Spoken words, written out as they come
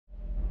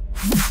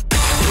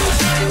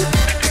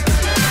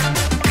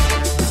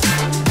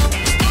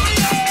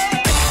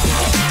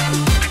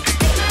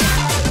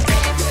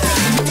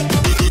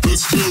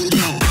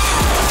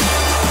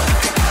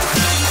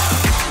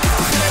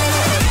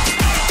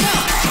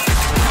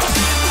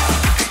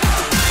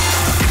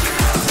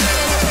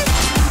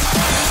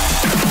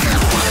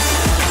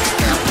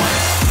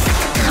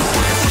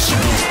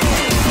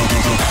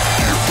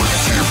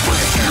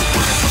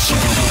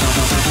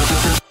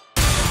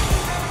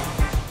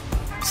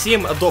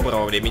Всем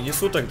доброго времени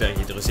суток,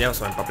 дорогие друзья, с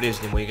вами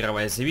по-прежнему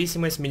Игровая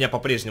зависимость, меня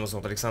по-прежнему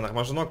зовут Александр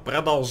Маженок,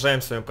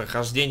 продолжаем свое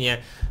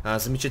прохождение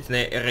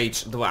замечательной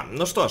Rage 2.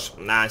 Ну что ж,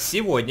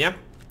 сегодня,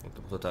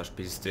 кто-то аж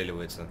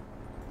перестреливается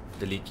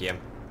вдалеке,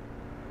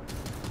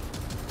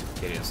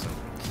 интересно.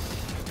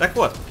 Так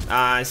вот,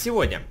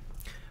 сегодня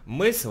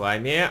мы с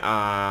вами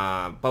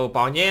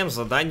повыполняем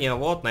задание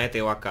вот на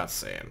этой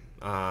локации,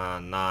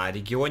 на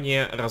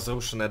регионе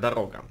Разрушенная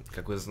дорога.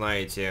 Как вы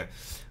знаете,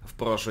 в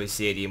прошлой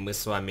серии мы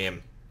с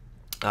вами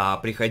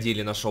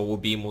приходили на шоу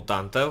 «Убей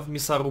мутанта» в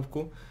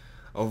мясорубку.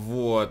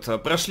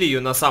 Вот. Прошли ее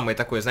на самой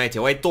такой, знаете,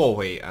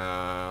 лайтовой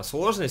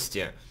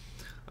сложности.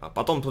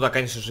 Потом туда,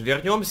 конечно же,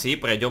 вернемся и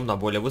пройдем на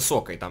более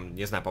высокой. Там,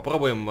 не знаю,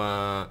 попробуем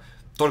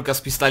только с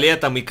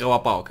пистолетом и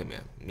кровопалками.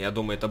 Я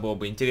думаю, это было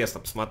бы интересно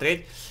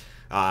посмотреть,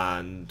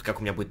 как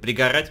у меня будет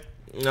пригорать.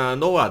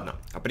 Ну ладно,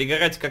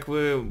 пригорать, как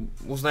вы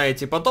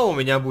узнаете потом, у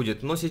меня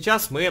будет. Но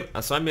сейчас мы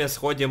с вами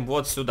сходим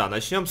вот сюда.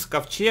 Начнем с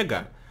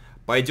ковчега.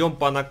 Пойдем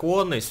по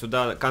наклонной,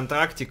 сюда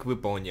контрактик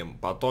выполним,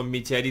 потом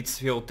метеорит с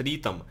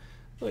филтритом,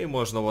 ну и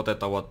можно вот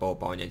это вот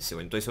повыполнять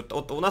сегодня. То есть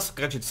вот у нас,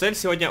 короче, цель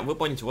сегодня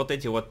выполнить вот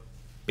эти вот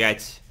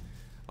 5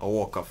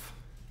 локов.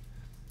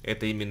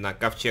 Это именно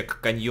ковчег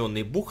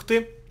каньонной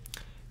бухты,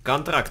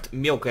 контракт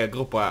мелкая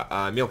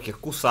группа мелких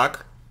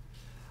кусак,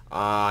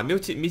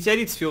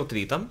 метеорит с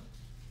филтритом,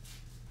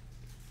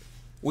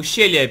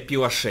 ущелье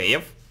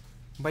пилошеев,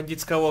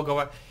 бандитское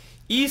логово,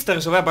 и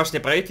сторожевая башня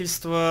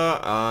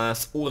правительства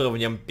с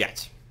уровнем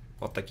 5.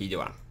 Вот такие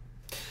дела.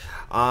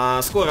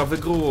 Скоро в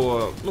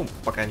игру, ну,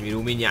 по крайней мере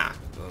у меня,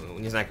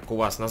 не знаю как у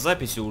вас на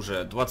записи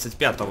уже,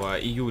 25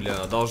 июля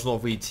должно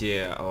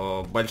выйти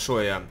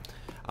большое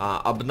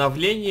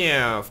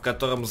обновление, в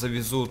котором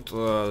завезут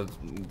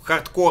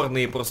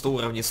хардкорные просто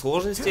уровни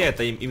сложности.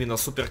 Это именно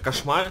супер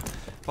кошмар,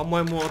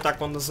 по-моему,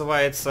 так он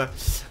называется,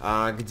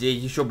 где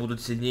еще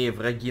будут сильнее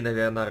враги,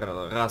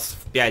 наверное, раз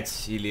в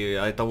 5 или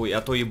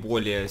а то и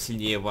более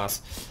сильнее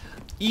вас.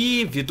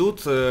 И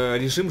ведут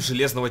режим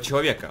Железного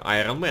Человека,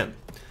 Iron Man.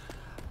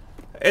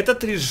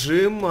 Этот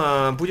режим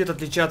будет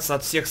отличаться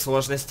от всех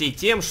сложностей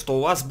тем, что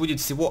у вас будет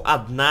всего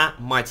одна,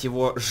 мать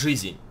его,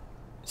 жизнь.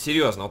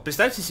 Серьезно, вот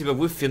представьте себе,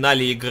 вы в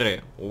финале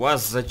игры, у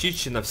вас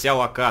зачищена вся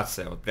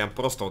локация, вот прям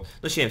просто, вот, ну,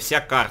 точнее, вся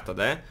карта,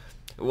 да?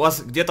 У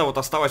вас где-то вот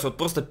осталось вот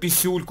просто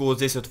писюльку вот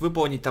здесь вот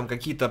выполнить, там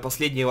какие-то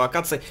последние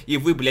локации, и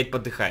вы, блядь,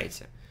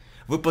 подыхаете.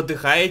 Вы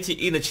подыхаете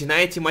и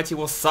начинаете, мать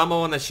его, с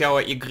самого начала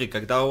игры,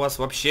 когда у вас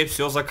вообще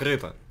все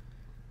закрыто.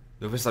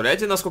 Вы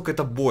представляете, насколько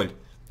это боль?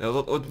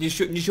 Вот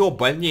ничего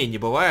больнее не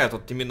бывает,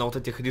 вот именно вот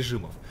этих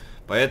режимов.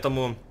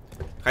 Поэтому,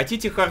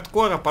 хотите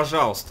хардкора,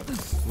 пожалуйста,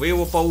 вы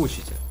его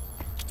получите.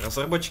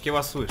 Разработчики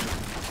вас слышат.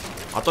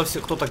 А то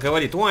все кто-то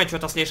говорит: ой,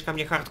 что-то слишком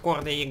не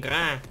хардкорная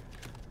игра.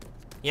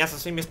 Я со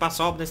своими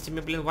способностями,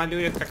 блин, валю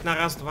их как на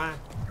раз-два.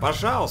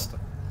 Пожалуйста,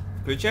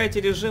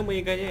 включайте режимы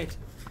и гоняйте.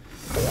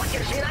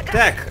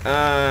 Так,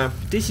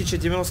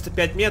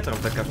 1095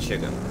 метров до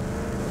ковчега.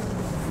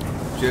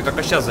 Я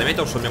только сейчас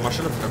заметил, что у меня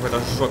машина в какой-то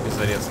жопе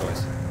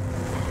зарезалась.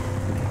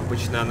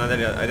 Обычно она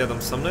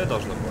рядом со мной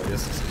должна была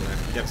резаться.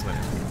 Хер знает.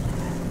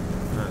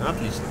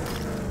 Отлично.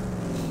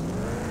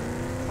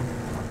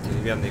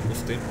 Деревянные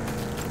кусты.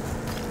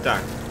 Так.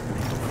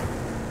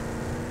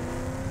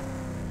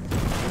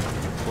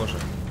 Боже.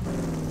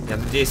 Я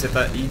надеюсь,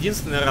 это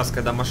единственный раз,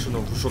 когда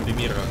машину в жопе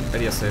мира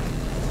резает.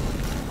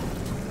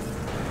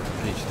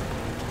 Отлично.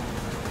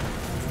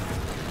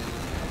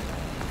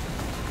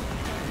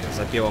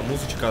 Запела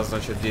музычка,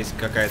 значит, здесь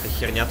какая-то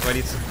херня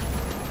творится.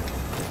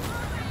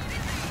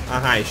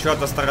 Ага, еще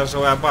одна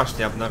сторожевая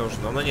башня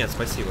обнаружена. Но нет,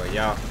 спасибо.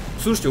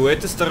 Слушайте, у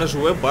этой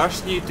сторожевой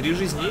башни 3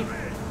 жизни.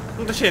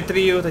 Ну, точнее,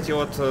 3 вот эти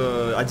вот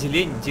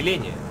деления. 3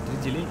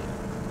 деления.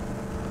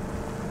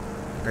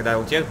 Когда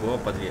у тех было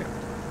по 2.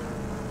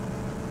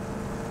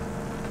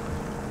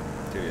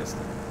 Интересно.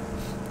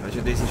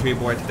 Значит, здесь еще и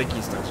бывают и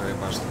такие сторожевые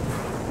башни.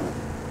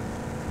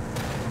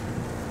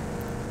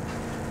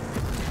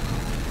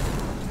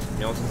 У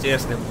меня вот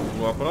интересный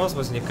вопрос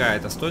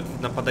возникает. А стоит ли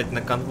нападать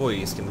на конвой,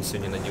 если мы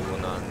сегодня на него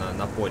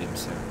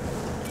напоримся?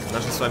 У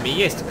нас же с вами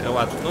есть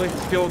крылатый. Ну, их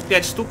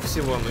 5 штук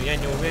всего, но я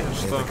не уверен,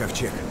 что... Это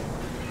ковчег.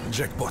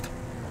 Джекпот.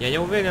 Я не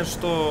уверен,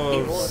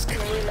 что с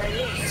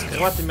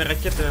крылатыми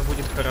ракетами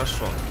будет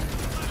хорошо.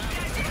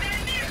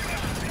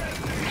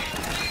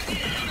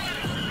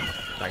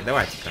 Так,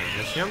 давайте-ка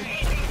начнем.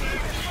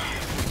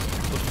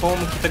 Тут,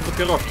 по-моему, какие-то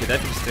группировки, да,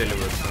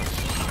 перестреливаются.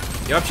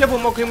 Я вообще бы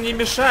мог им не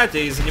мешать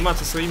и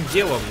заниматься своим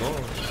делом, но...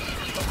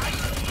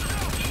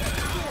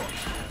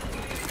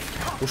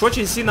 Уж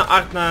очень сильно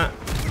артно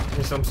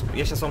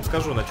Я сейчас вам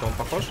скажу, на чем он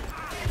похож.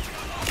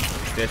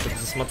 Я что-то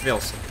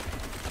засмотрелся.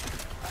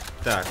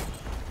 Так.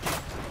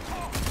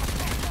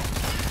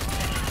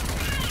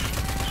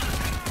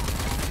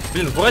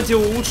 Блин, вроде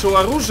улучшил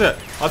оружие,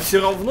 а все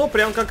равно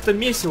прям как-то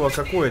месиво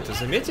какое-то,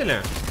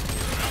 заметили?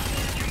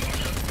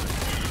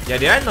 Я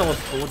реально вот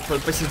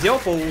посидел,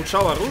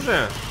 поулучшал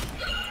оружие.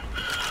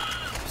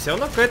 Все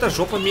равно какая-то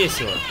жопа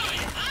месиво.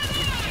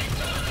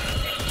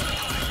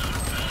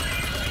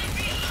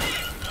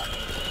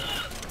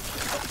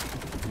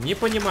 Не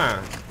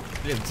понимаю.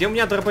 Блин, где у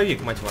меня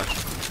дробовик, мать вашу?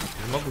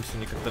 Не могу все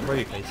никак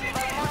дробовик найти.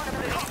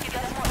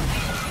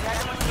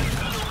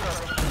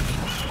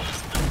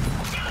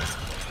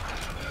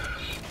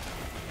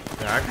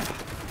 Так.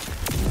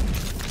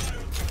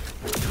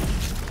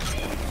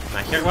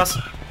 Нахер вас?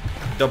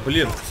 Да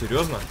блин,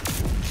 серьезно?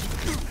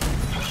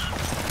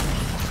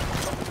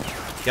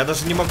 Я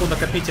даже не могу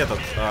накопить этот.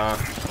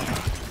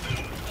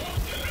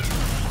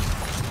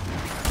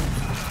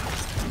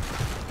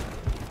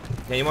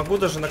 Я не могу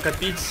даже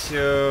накопить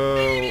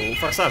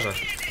форсажа.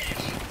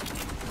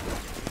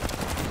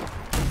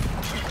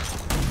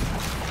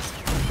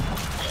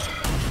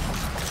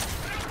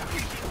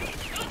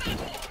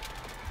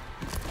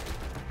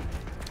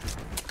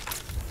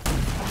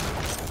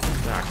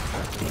 Так,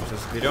 сейчас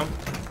заберем,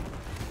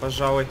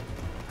 пожалуй.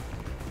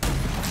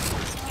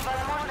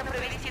 Невозможно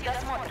провести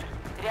досмотр.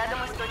 Рядом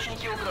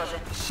источники угрозы.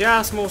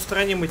 Сейчас мы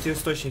устраним эти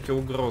источники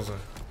угрозы.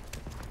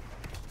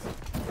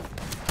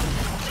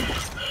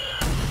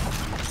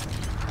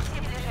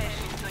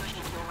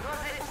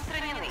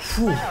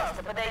 Фу.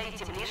 Пожалуйста,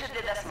 подойдите ближе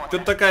для досмотра.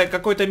 Тут такая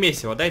какое-то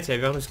месиво. Дайте я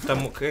вернусь к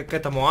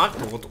этому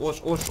арту. Вот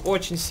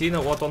очень сильно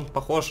вот он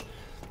похож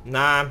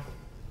на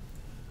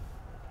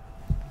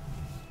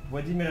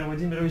Владимира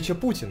Владимировича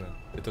Путина.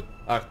 Этот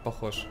арт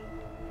похож.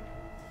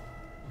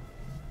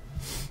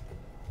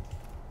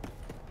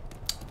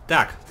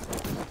 Так.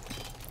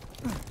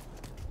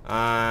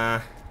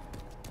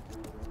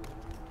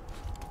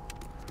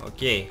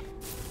 Окей.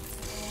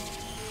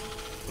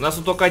 У нас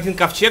тут только один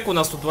ковчег, у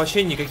нас тут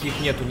вообще никаких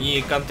нету.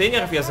 Ни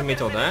контейнеров, я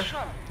заметил, да?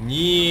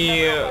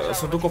 Ни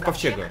сундуков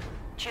ковчега.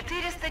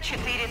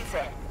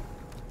 404C.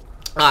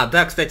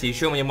 Да, кстати,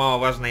 еще мне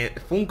маловажная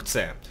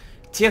функция.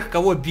 Тех,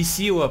 кого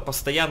бесило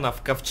постоянно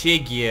в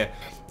ковчеге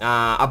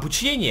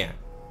обучение,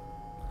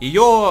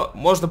 ее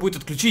можно будет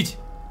отключить.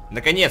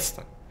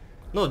 Наконец-то.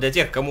 Ну, для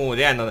тех, кому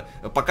реально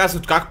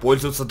показывают, как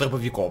пользоваться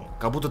дробовиком.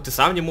 Как будто ты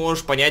сам не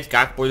можешь понять,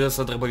 как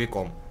пользоваться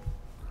дробовиком.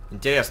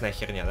 Интересная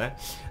херня, да?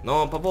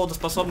 Но по поводу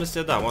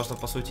способности, да, можно,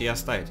 по сути, и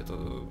оставить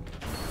эту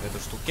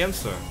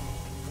штукенцию.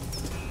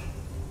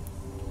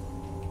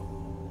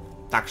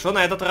 Так, что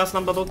на этот раз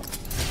нам дадут?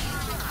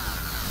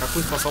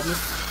 Какую способность?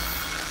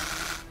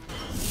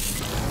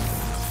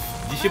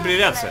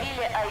 Дефибрилляция.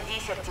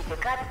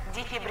 ID-сертификат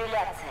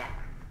дефибрилляция.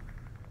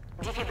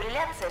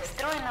 Дефибрилляция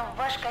встроена в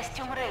ваш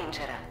костюм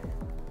рейнджера.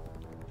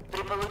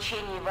 При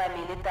получении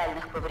вами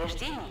летальных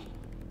повреждений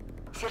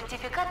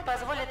сертификат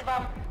позволит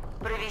вам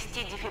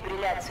провести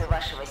дефибрилляцию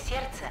вашего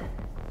сердца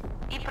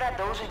и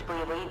продолжить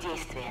боевые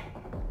действия.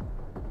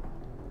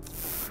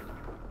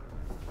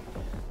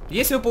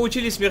 Если вы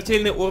получили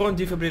смертельный урон,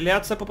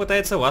 дефибрилляция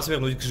попытается вас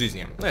вернуть к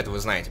жизни. Ну, это вы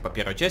знаете по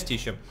первой части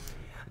еще.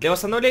 Для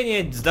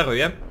восстановления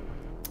здоровья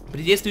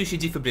при действующей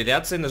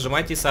дефибрилляции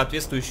нажимайте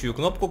соответствующую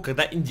кнопку,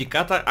 когда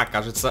индикатор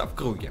окажется в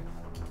круге.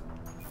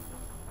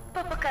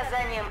 По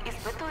показаниям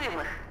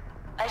испытуемых,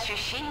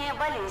 ощущения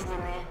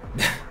болезненные.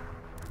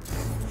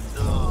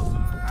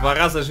 2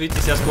 раза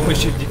жмите себя с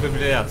помощью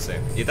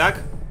дефибрилляции.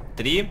 Итак,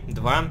 3,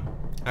 2,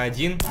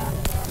 1,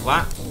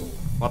 2.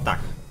 Вот так.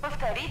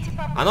 Повторите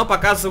попытку. Оно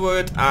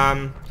показывает...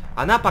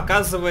 она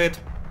показывает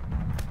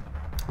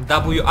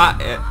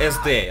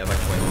WASD, я так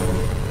понял.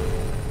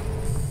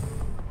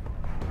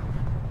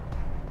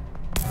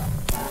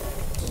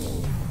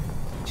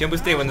 Чем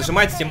быстрее вы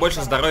нажимаете, тем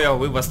больше здоровья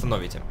вы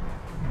восстановите.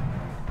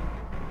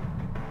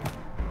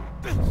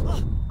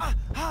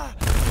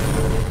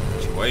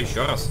 Чего,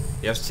 еще раз?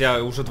 Я же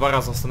тебя уже 2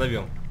 раза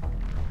восстановил.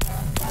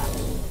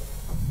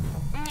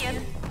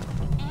 Нет,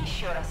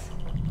 еще раз.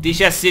 Ты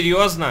сейчас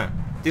серьезно?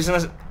 Ты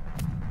же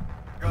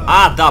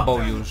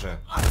W уже.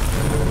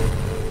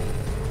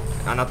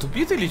 Она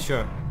тупит или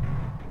что?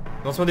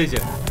 Ну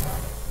смотрите.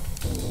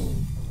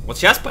 Вот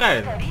сейчас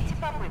правильно. Повторите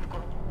попытку.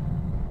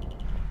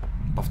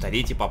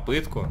 Повторите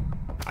попытку.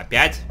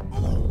 Опять?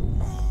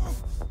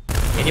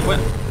 Я не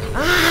понял.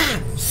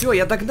 Все,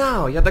 я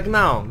догнал.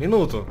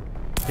 Минуту.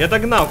 Я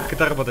догнал, как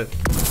это работает.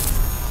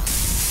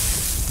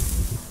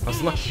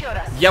 Еще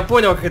раз. Я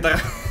понял, как это...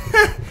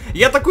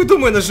 Я такой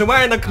думаю,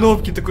 нажимая на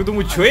кнопки, такой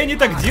думаю, что я не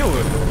так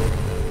делаю?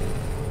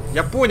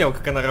 Я понял,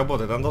 как она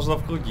работает. Она должна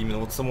в круге именно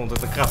вот самому вот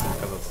это красным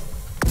оказаться.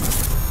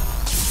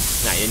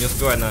 Я не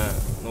успеваю на...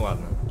 Ну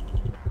ладно.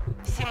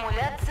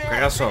 Симуляция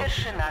Хорошо.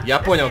 завершена. Я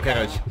понял,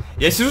 короче.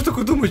 Я сижу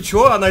такой думаю,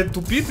 что она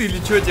тупит или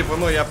что, типа,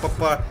 ну я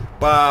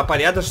по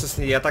порядочности с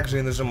ней я также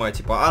и нажимаю,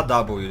 типа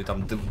AW или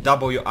там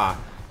WA.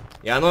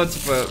 И оно,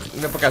 типа,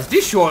 мне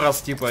показывает еще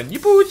раз, типа, не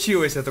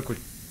получилось. Я такой,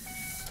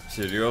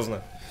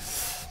 серьезно?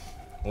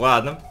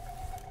 Ладно.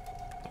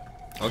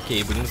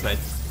 Окей, будем знать.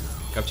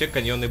 Ковчег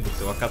каньонной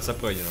бухты. Локация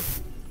пройдена.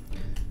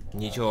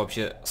 Ничего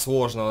вообще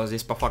сложного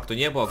здесь по факту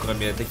не было,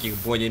 кроме таких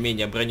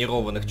более-менее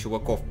бронированных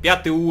чуваков.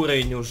 5-й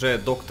уровень уже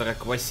доктора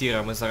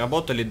Квасира мы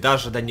заработали,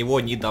 даже до него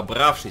не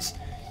добравшись.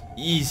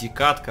 Изи,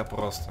 катка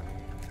просто.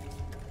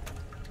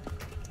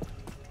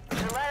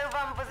 Желаю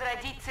вам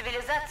возродить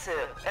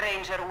цивилизацию,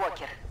 рейнджер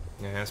Уокер.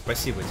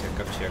 Спасибо тебе,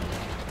 Ковчег.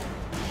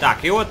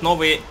 Так, и вот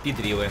новые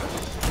педрилы.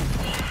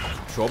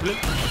 Чё, блин?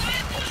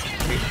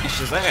 Ты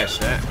исчезаешь,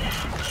 а?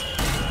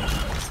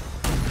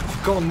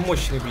 Какой он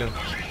мощный, блин.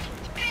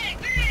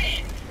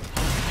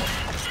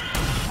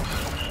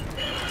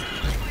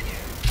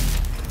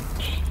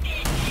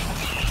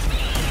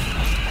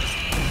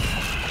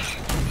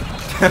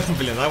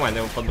 Блин, нормально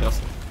его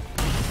подбросил.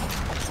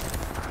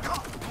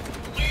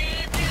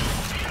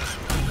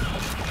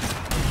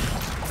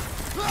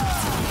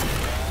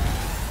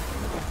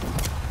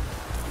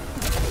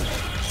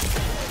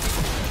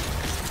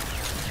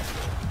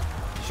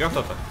 Еще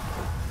кто-то?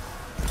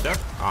 Все?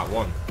 А,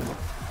 вон.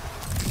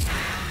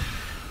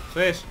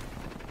 Слышь?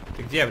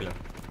 Ты где, блин?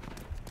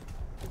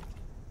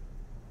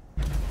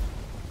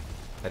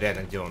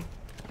 Реально, где он?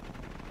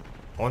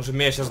 Он же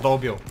меня сейчас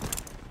долбил.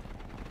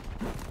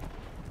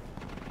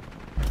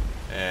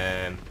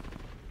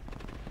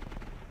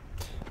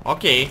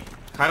 Окей,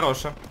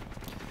 хорошая.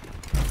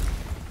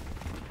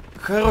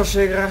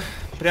 Хорошая игра.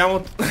 Прям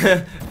вот,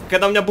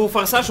 когда у меня был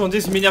форсаж, он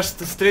здесь в меня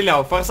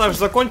стрелял. Форсаж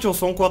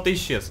закончился, он куда-то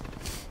исчез.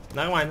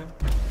 Нормально.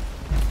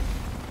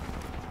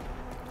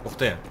 Ух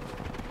ты.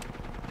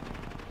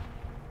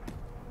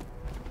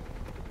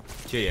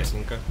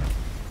 Интересненько.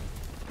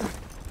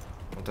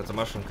 Вот эта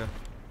машинка.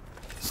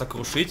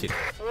 Сокрушитель.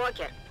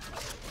 Уокер,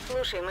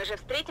 слушай, мы же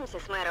встретимся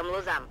с мэром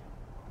Лузам.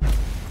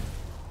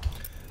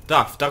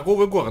 Так, в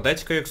торговый город.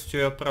 Дайте-ка я, кстати,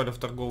 отправлю в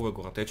торговый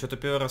город. Я что-то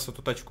первый раз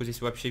эту тачку здесь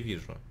вообще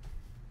вижу.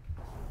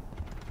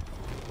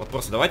 Вот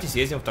просто давайте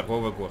съездим в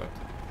торговый город.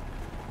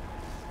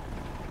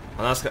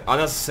 Она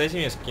с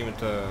этими, с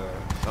какими-то...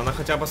 Она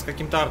хотя бы с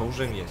каким-то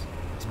оружием есть.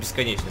 С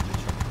бесконечным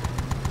причем.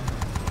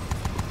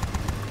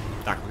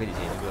 Так, погодите,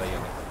 я не буду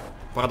ехать.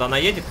 Правда, она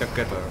едет как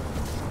это...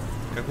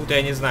 Как будто,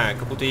 я не знаю,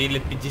 как будто ей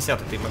лет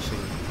 50 этой машине.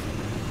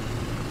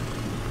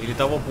 Или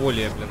того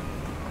более, блин.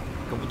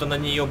 Как будто на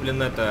нее,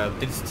 блин, это...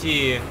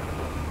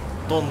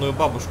 30-тонную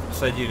бабушку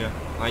посадили,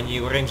 а не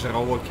рейнджера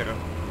Уокера.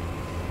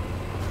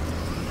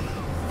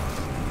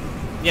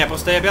 Не,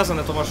 просто я обязан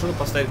эту машину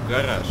поставить в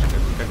гараж,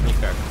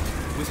 как-никак.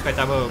 Пусть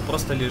хотя бы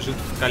просто лежит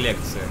в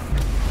коллекции.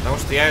 Потому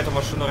что я эту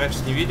машину раньше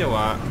не видел,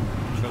 а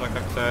что-то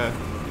как-то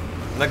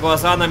на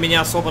глаза на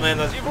меня особо,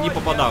 наверное, не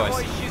попадалось.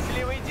 Сегодня твой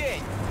счастливый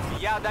день.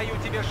 Я даю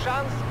тебе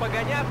шанс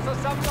погоняться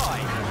со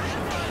мной.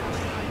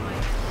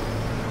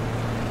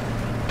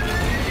 Ты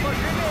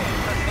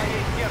пожалеешь о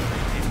своей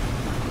дерзости.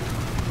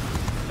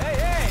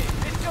 Эй,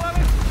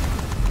 бесчеловек!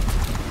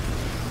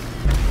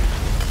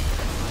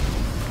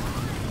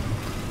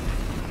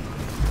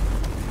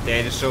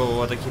 Я решил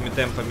вот такими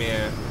темпами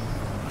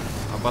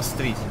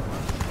обострить.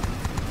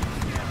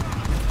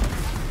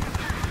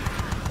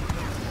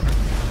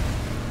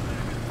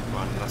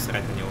 Ладно,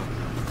 насрать на него.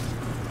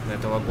 На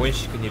этого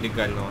гонщика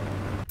нелегального.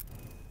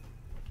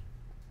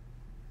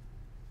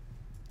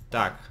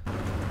 Так.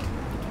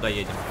 Туда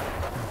едем.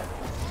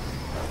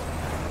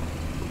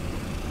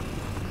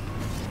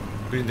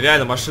 Блин,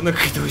 реально, машина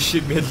какая-то вообще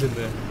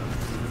медленная.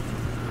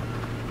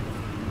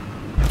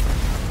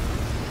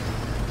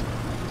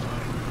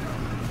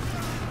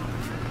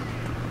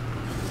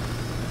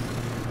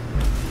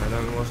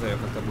 Можно ее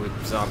как-то будет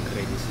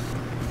заапгрейдить,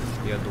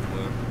 я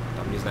думаю.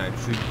 Там, не знаю,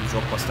 чуть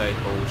движок поставить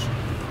получше.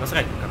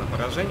 Насрать пока на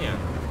поражение,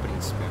 в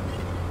принципе.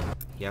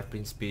 Я, в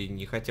принципе,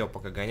 не хотел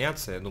пока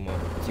гоняться. Я думал,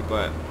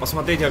 типа,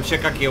 посмотреть вообще,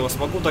 как я его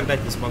смогу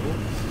догнать, не смогу.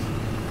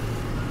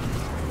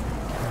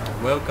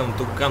 Welcome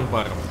to Gun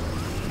Barrel.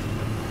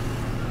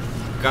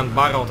 Gun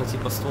Barrel это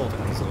типа ствол, так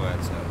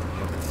называется.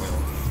 Я так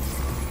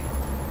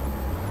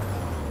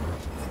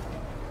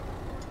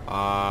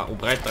понял.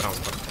 Убрать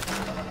транспорт.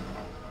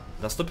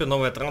 Доступен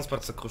новый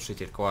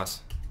транспорт-сокрушитель.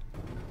 Класс.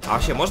 А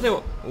вообще, можно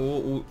его...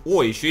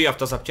 О, еще и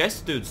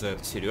автозапчасти дают за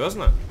это.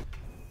 Серьезно?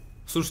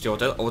 Слушайте,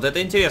 вот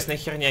это интересная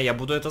херня. Я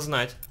буду это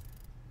знать.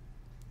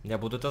 Я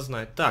буду это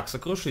знать. Так,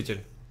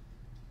 сокрушитель.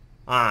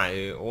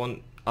 И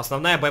он...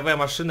 Основная боевая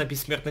машина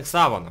бессмертных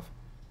саванов.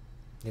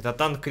 Это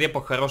танк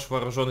крепок, хорош,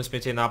 вооруженный,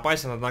 смертельно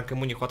опасен, однако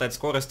ему не хватает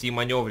скорости и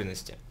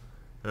маневренности.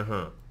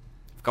 Ага.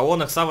 В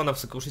колоннах саванов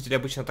сокрушители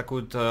обычно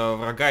атакуют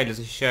врага или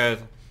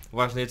защищают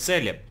важные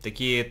цели.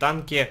 Такие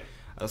танки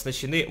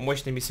оснащены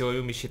мощными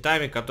силовыми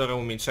щитами, которые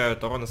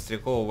уменьшают урон от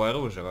стрелкового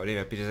оружия. Во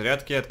время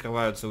перезарядки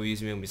открываются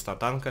уязвимые места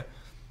танка,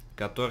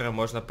 которые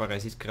можно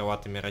поразить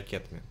крылатыми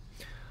ракетами.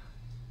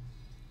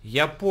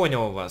 Я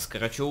понял вас.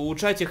 Короче,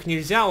 улучшать их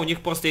нельзя, у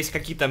них просто есть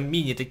какие-то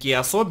мини такие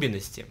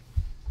особенности.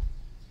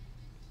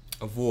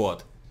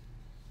 Вот.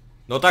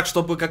 Но так,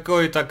 чтобы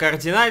какое-то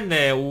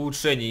кардинальное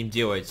улучшение им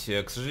делать,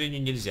 к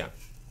сожалению, нельзя.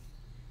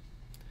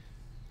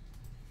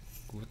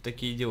 Вот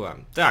такие дела.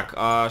 Так,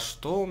 а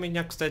что у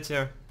меня,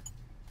 кстати...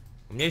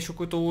 У меня еще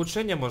какое-то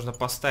улучшение можно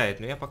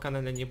поставить, но я пока,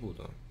 наверное, не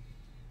буду.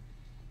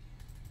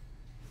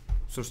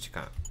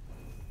 Слушайте-ка.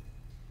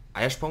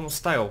 А я ж, по-моему,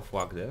 ставил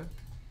флаг, да?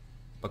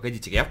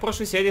 Погодите, я в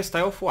прошлой серии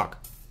ставил флаг.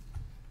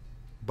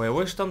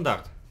 Боевой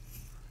штандарт.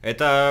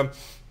 Это...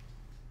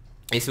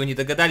 Если вы не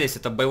догадались,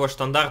 это боевой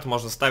штандарт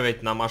можно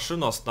ставить на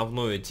машину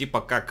основную,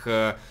 типа как...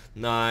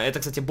 это,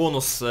 кстати,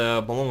 бонус,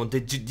 по-моему,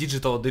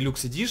 Digital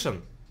Deluxe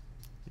Edition.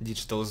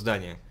 Digital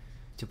издание.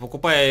 Типа,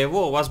 покупая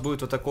его, у вас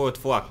будет вот такой вот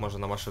флаг, можно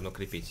на машину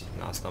крепить,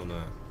 на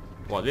основную.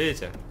 Вот,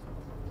 видите?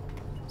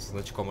 С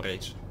значком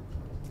Rage.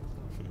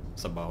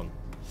 Забавно.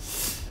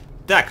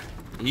 Так,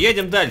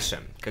 едем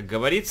дальше. Как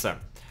говорится,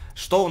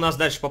 что у нас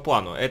дальше по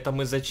плану? Это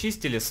мы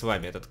зачистили с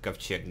вами, этот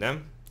ковчег, да?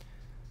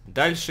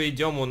 Дальше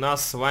идем у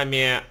нас с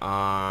вами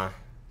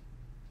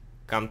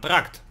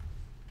контракт.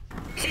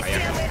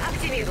 Системы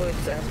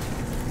активируются.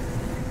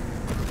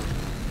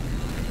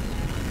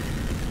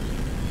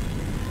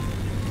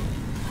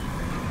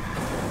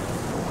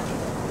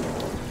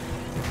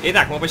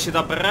 Итак, мы почти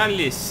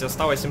добрались,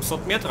 осталось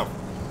 700 метров.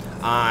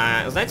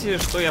 Знаете,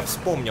 что я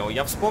вспомнил?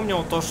 Я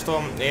вспомнил то,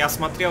 что я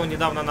смотрел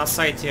недавно на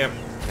сайте...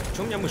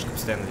 Почему у меня мышка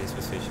постоянно здесь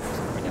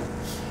высвечивается?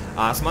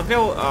 Непонятно.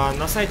 Смотрел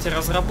на сайте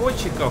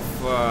разработчиков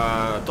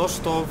то,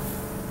 что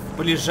в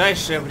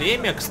ближайшее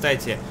время,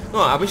 кстати...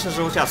 Ну, обычно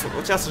же вот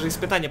сейчас же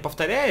испытание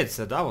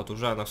повторяется, да, вот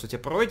уже оно, кстати,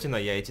 пройдено.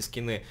 Я эти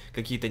скины,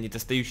 какие-то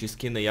недостающие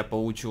скины я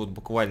получу вот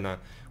буквально...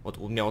 Вот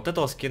у меня вот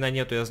этого скина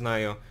нету, я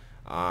знаю.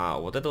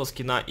 Вот этого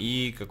скина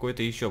и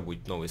какой-то еще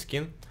будет новый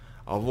скин.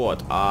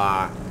 Вот,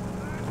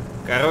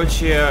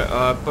 короче,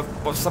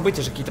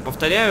 события же какие-то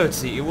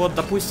повторяются. И вот,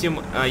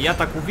 допустим, я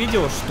так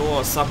увидел,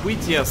 что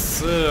событие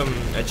с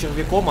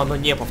червяком, оно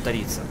не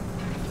повторится.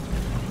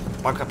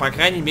 По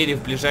крайней мере,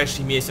 в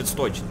ближайший месяц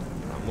точно.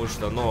 Потому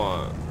что,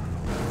 но...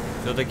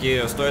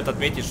 Все-таки стоит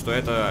отметить, что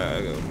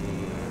это...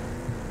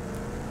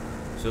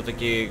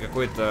 Все-таки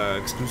какой-то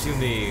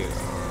эксклюзивный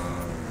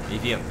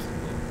ивент.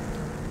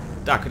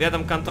 Так,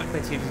 рядом контракт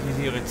найти,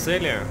 реализировать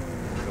цели.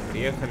 Мы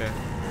приехали.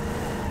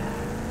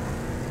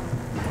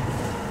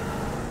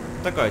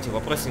 Такое, типа,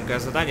 простенькое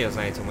задание,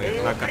 знаете,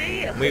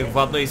 мы в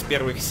одной из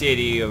первых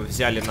серий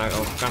взяли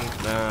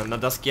на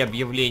доске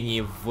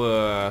объявлений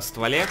в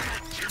стволе.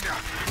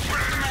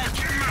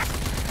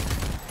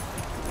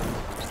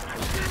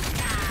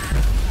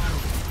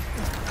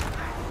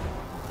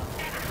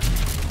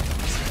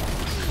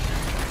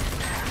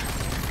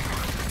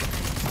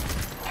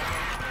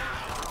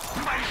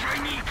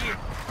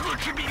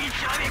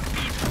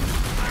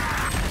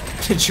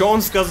 Че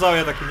он сказал,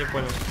 я так и не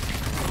понял.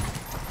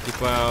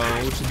 Типа,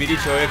 лучше бери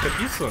человека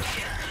пиццу.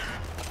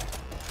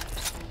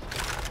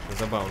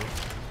 Забавно.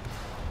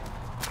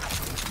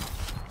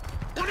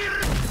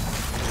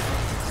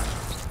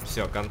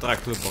 Все,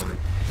 контракт выполнен.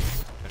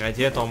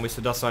 Ради этого мы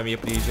сюда с вами и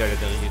приезжали,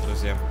 дорогие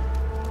друзья.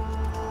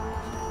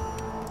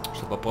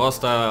 Чтобы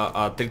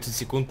просто 30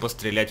 секунд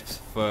пострелять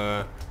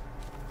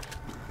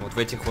вот в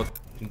этих вот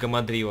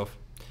гамадрилов.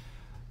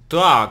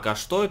 Так, а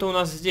что это у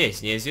нас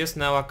здесь?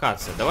 Неизвестная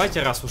локация.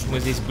 Давайте, раз уж мы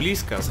здесь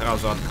близко,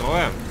 сразу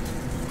откроем.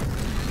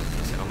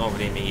 Все равно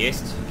время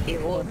есть. И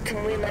вот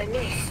мы на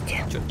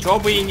месте. Чё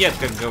бы и нет,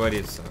 как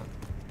говорится.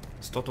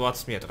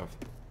 120 метров.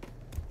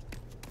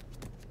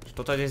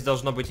 Что-то здесь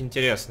должно быть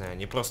интересное,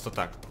 не просто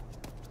так.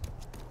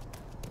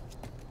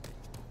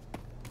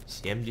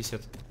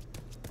 70.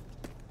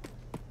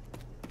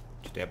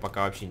 Что-то я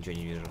пока вообще ничего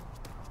не вижу.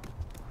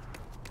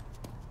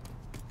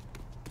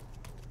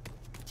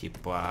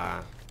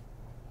 Типа...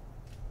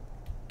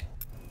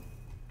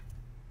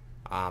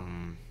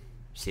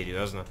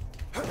 серьезно?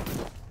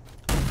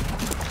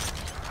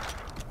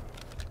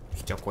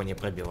 Стекла не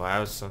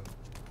пробиваются.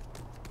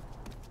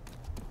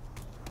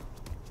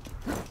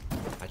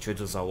 А что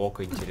это за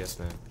око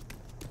интересное?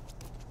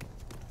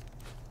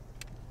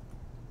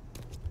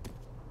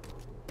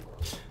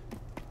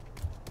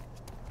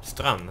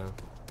 Странно.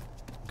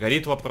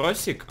 Горит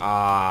вопросик,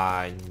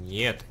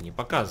 нет, не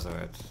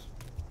показывает.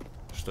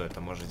 Что это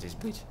может здесь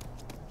быть?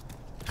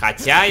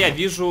 Хотя я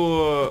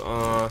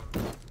вижу...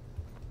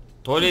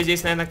 то ли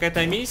здесь, наверное,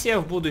 какая-то миссия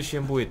в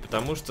будущем будет,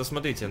 потому что,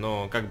 смотрите,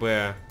 ну, как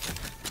бы...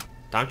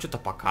 Там что-то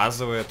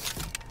показывает.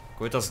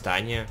 Какое-то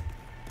здание.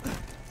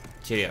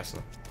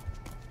 Интересно.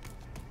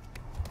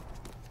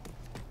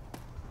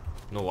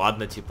 Ну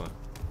ладно, типа.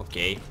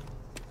 Окей.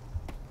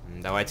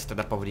 Давайте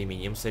тогда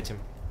повременим с этим.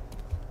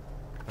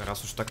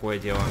 Раз уж такое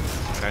дело.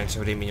 Раньше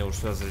времени уж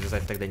сюда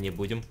залезать тогда не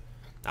будем.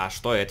 А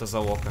что это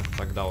за око?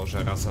 Тогда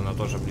уже, раз она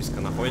тоже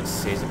близко находится,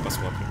 съездим,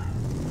 посмотрим.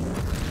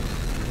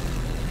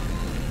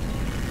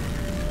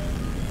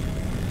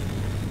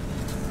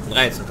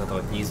 Нравится вот эта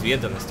вот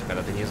неизведанность,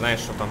 когда ты не знаешь,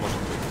 что там может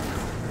быть.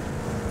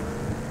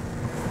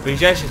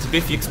 Приезжаешь, и тебе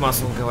фикс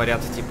масл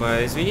говорят.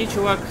 Типа, извини,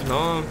 чувак,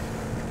 но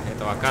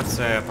эта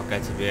локация пока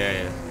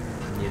тебе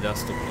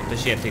недоступна.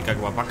 Точнее, ты как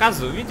бы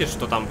показываешь, видишь,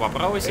 что там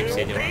вопросик,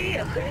 все дела.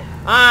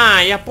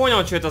 Я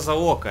понял, что это за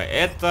око.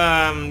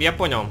 Это... Я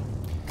понял.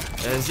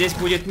 Здесь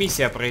будет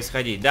миссия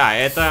происходить. Да,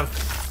 это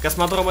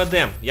космодром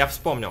Эдем. Я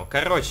вспомнил.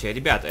 Короче,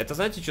 ребят, это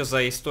знаете, что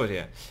за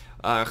история?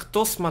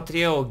 Кто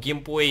смотрел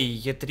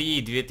геймплей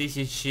E3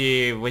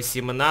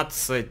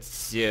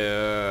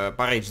 2018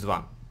 по Rage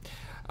 2?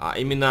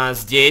 Именно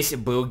здесь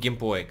был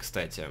геймплей,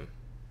 кстати.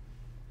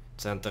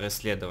 Центр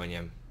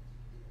исследования.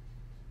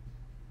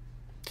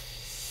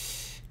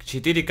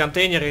 4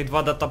 контейнера и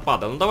 2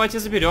 датапада. Ну давайте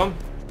заберем.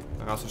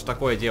 Раз уж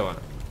такое дело.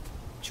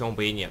 Чем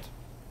бы и нет.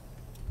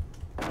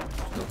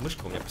 Тут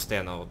мышка у меня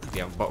постоянно, вот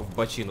я в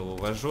бочину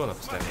вывожу, она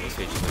постоянно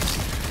высвечивается.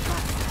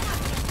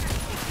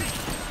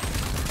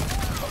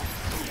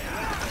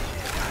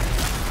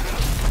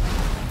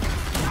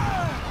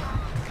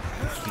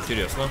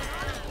 Интересно.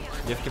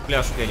 Девки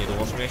пляшут, я не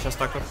думал, что меня сейчас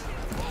так вот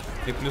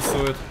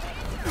приплюсуют.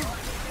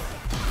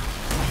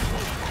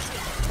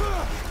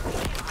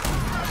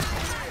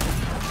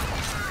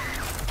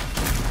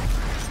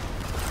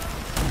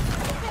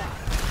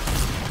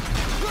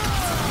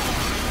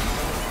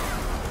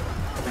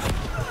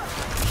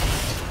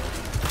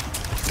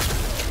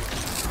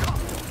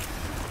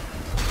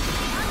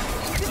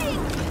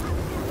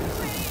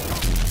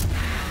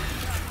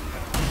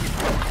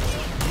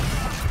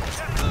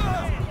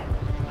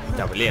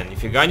 Да блин,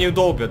 нифига не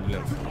долбят,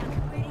 блин.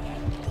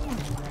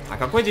 А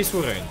какой здесь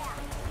уровень?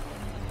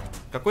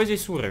 Какой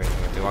здесь уровень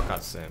в этой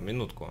локации?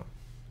 Минутку.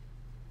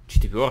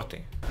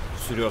 4-й.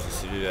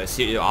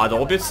 Серьезно, а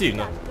долбит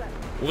сильно.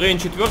 Уровень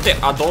 4-й,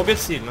 а долбит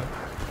сильно.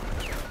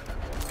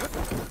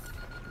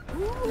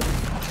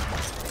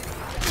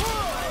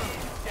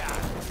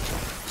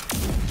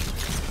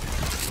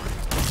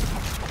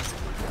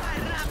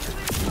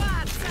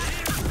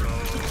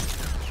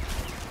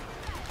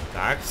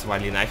 Так,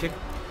 свали нафиг.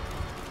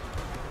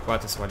 Куда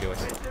ты свалилась?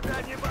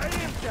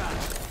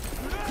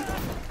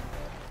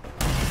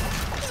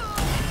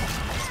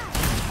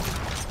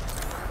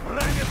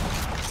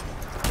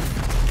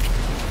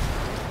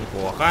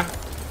 Неплохо.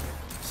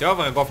 Все,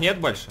 врагов нет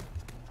больше.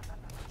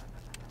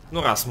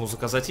 Ну, раз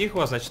музыка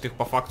затихла, значит их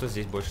по факту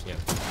здесь больше нет.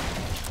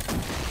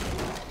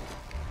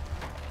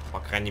 По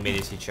крайней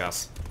мере,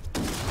 сейчас.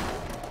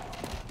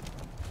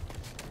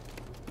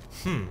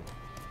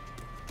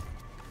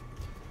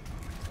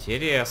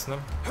 Интересно.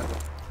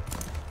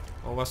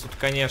 У вас тут,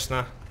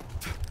 конечно,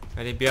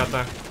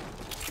 ребята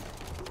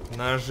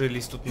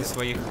нажились тут на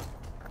своих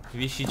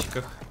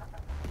вещичках.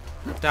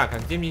 Так, а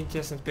где мне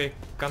интересно теперь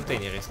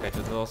контейнеры искать?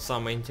 Это вот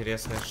самая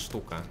интересная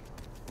штука.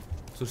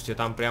 Слушайте,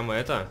 там прямо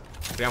это,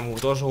 прямо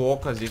тоже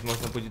око, здесь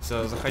можно будет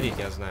заходить,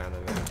 я знаю,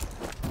 наверное.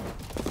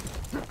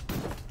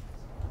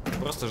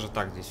 Просто же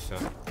так здесь все.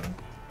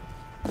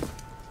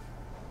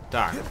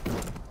 Так.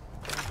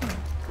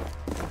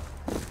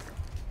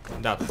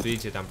 Да, тут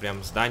видите, там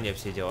прям здание,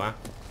 все дела.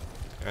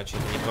 Короче,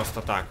 это не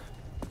просто так.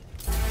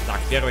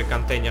 Так, первый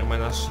контейнер мы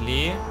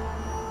нашли.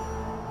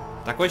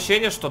 Такое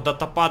ощущение, что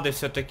датапады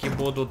все-таки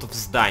будут в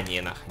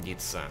здании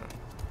находиться.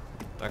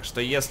 Так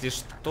что, если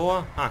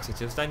что... А,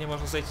 кстати, в здание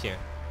можно зайти.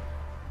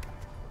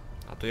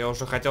 А то я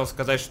уже хотел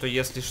сказать, что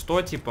если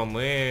что, типа,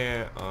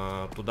 мы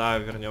туда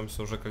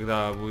вернемся уже,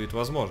 когда будет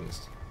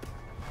возможность.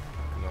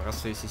 Но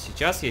раз если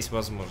сейчас есть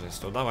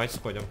возможность, то давайте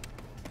сходим.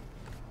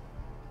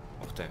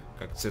 Ух ты,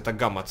 как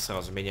цветогамма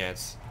сразу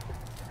меняется.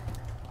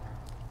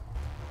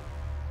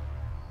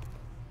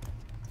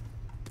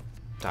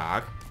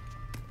 Так.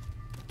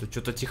 Тут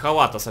что-то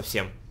тиховато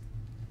совсем.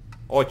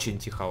 Очень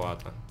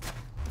тиховато.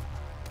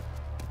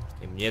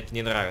 И мне это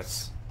не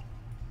нравится.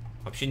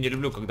 Вообще не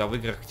люблю, когда в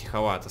играх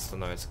тиховато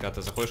становится. Когда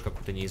ты заходишь в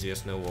какую-то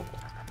неизвестную локу.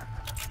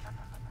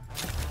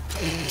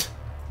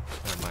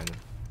 Нормально.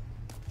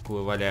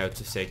 Куклы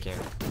валяются всякие.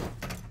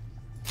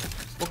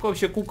 Сколько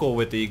вообще кукол в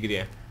этой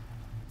игре?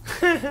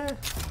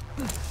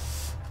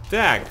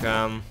 Так,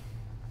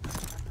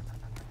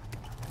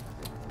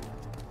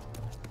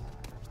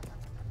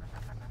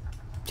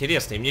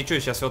 интересно, и мне что,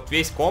 сейчас вот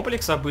весь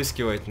комплекс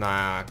обыскивать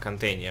на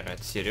контейнеры?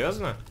 Это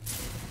серьезно?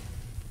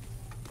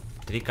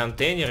 3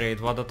 контейнера и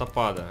 2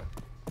 датапада.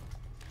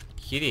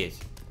 Охереть.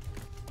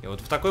 И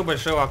вот в такой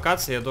большой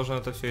локации я должен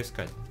это все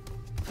искать.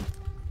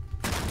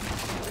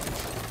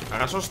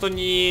 Хорошо, что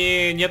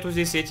нету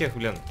здесь этих,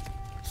 блин,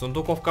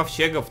 сундуков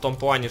ковчега, в том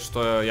плане,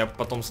 что я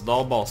потом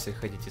задолбался их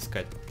ходить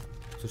искать.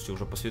 Слушайте,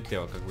 уже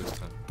посветлело, как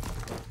быстро.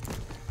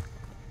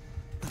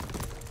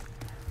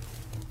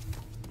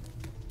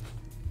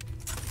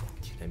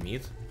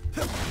 Динамит.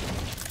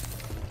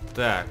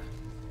 Так.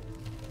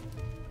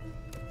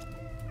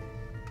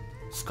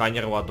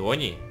 Сканер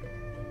ладоней.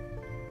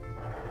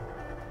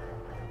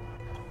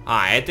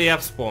 А, это я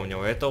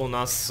вспомнил. Это у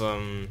нас...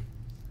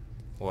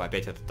 О,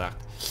 опять этот арт.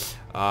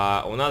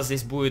 У нас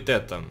здесь будет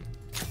это...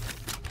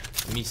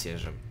 Миссия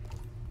же.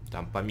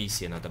 Там по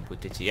миссии надо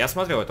будет идти. Я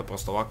смотрел это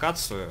просто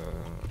локацию.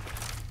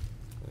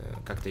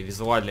 Как-то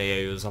визуально я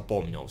ее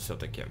запомнил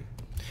все-таки.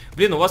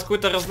 Блин, у вас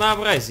какое-то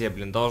разнообразие,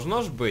 блин,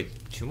 должно же быть.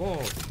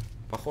 Почему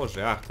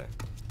похожие арты?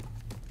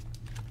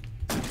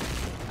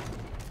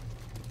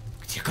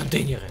 Где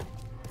контейнеры?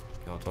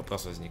 И вот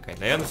вопрос возникает.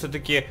 Наверное,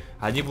 все-таки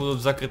они будут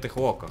в закрытых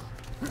локах.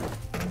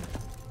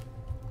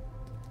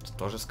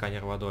 Тоже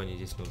сканер ладони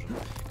здесь нужен.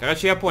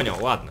 Короче, я понял,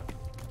 ладно.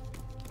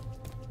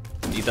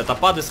 И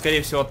датапады,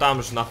 скорее всего,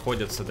 там же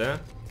находятся, да?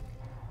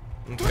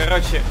 Ну,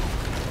 короче...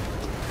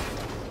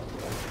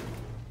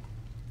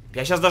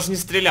 Я сейчас даже не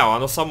стрелял,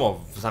 оно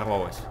само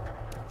взорвалось.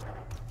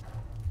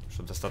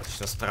 Чтобы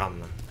достаточно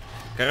странно.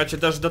 Короче,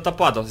 даже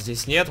датападов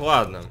здесь нет,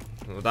 ладно.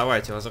 Ну,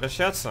 давайте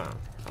возвращаться.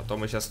 А то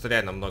мы сейчас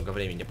реально много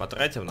времени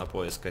потратим на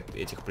поиск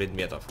этих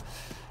предметов.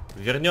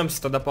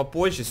 Вернемся тогда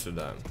попозже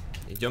сюда.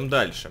 Идем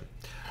дальше.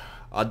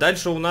 А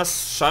дальше у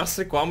нас шар с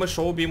рекламой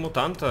шоу «Убей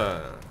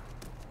мутанта».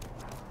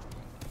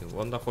 И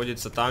он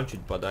находится там,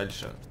 чуть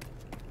подальше.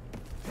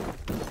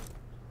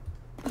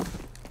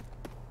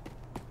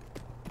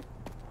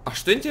 А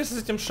что, интересно,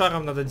 с этим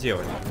шаром надо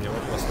делать? Мне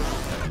вопрос.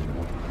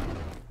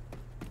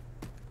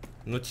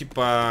 Ну,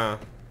 типа...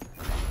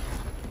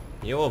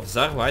 Его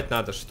взорвать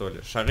надо, что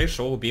ли? Шары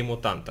шоу «Убей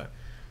мутанта».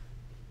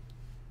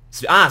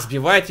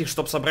 Сбивайте их,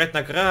 чтобы собрать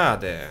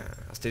награды.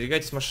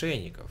 Остерегайтесь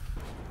мошенников.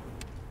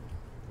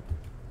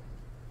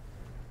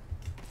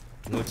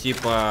 Ну,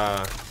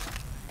 типа...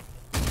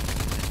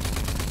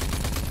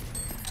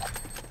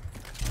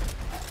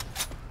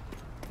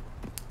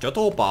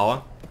 Что-то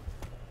упало.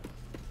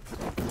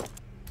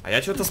 А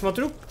я что-то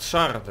смотрю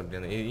шар-то,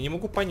 блин, и не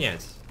могу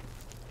понять.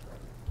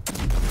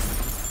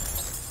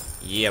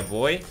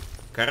 Ебой.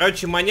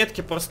 Короче, монетки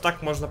просто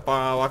так можно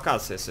по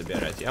локации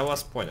собирать. Я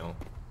вас понял.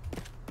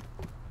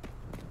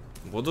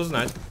 Буду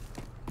знать.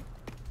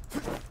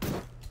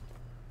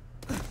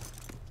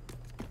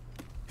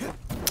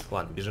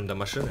 Ладно, бежим до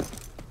машины.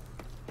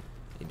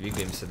 И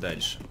двигаемся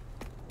дальше.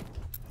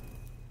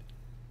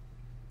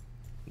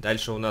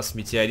 Дальше у нас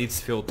метеорит с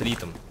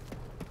филтритом.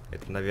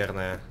 Это,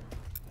 наверное,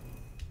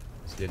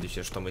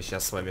 следующее, что мы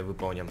сейчас с вами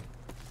выполним.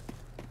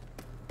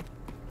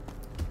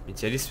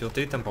 Метеорит с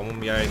филтритом,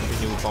 по-моему, я еще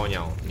не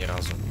выполнял ни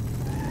разу.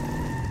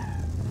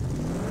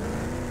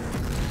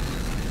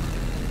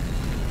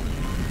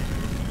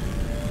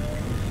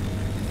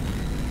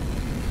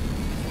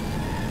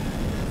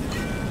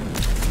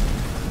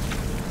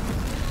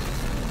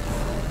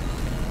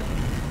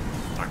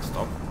 Так,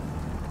 стоп.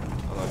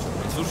 Она что,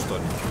 внизу, что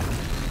ли?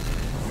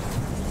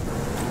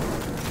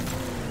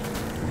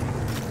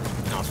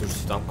 А,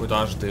 слушайте, там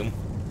какой-то аж дым.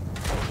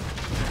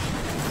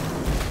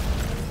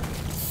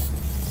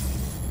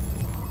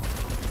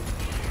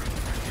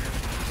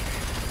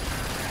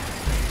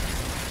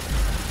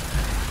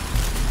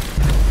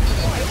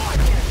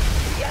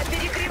 Я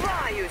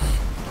перегреваюсь.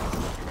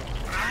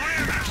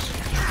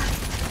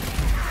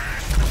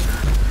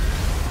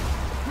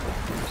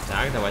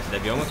 Так, давайте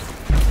добьем их.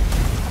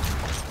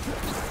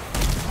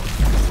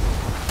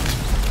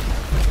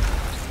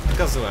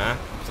 Козлы, а?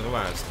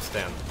 Взрываются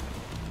постоянно.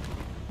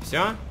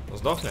 Все?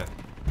 Сдохли?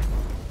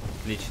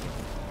 Отлично.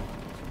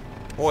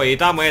 Ой, и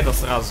там это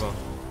сразу.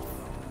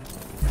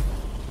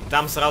 И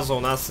там сразу у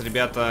нас,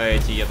 ребята,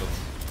 эти едут.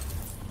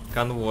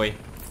 Конвой.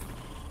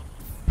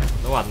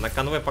 Ну ладно, на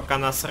конвой пока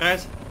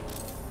насрать.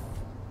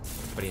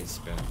 В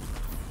принципе.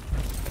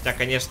 Хотя,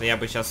 конечно, я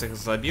бы сейчас их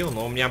забил,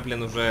 но у меня,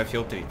 блин, уже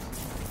филтрит.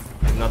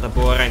 Им надо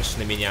было раньше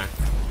на меня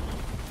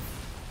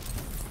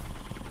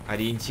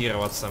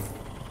ориентироваться.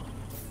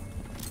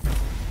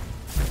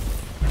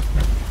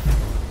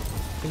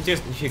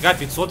 Интересно, нифига,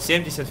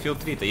 570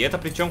 филтрита. И это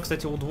причем,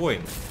 кстати,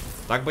 удвоено.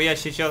 Так бы я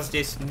сейчас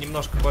здесь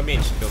немножко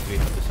поменьше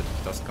филтрита бы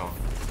все-таки таскал.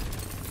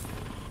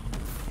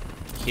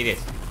 Охереть.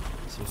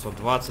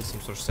 720,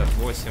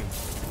 768,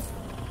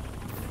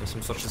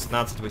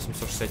 816,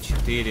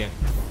 864.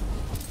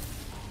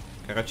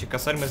 Короче,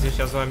 косарь мы здесь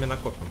сейчас с вами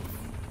накопим.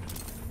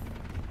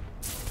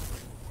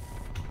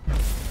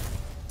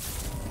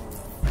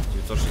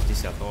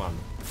 Ну ладно.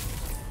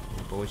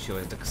 Не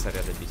получилось до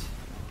косаря добить.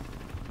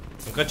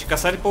 Ну, короче,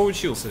 косарь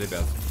получился,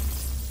 ребят.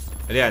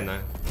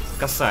 Реально.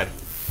 Косарь.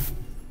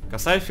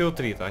 Косарь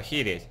филтрита.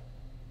 Охереть.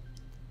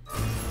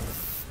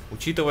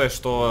 Учитывая,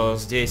 что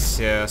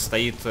здесь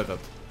стоит этот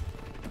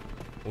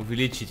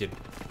увеличитель.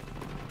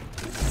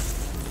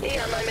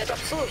 Я на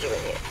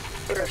медобслуживании.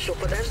 Прошу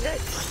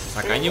подождать.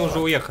 Так, они уже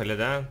уехали,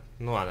 да?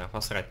 Ну ладно,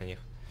 посрать на них.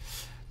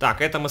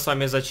 Так, это мы с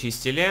вами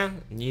зачистили.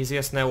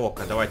 Неизвестное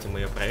око. Давайте мы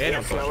ее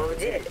проверим тоже. Снова в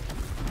деле.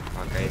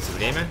 Пока есть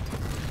время.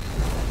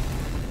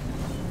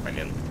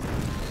 Блин.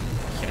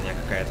 Херня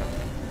какая-то.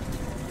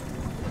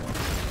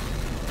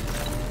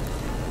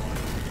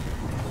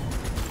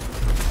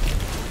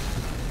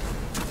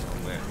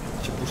 Мы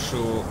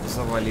чепушу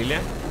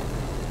завалили.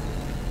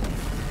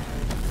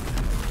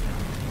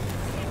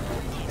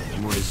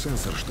 Мой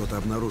сенсор что-то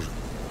обнаружил.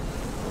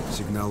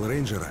 Сигнал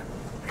рейнджера.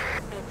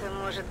 Это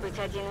может быть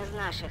один из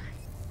наших.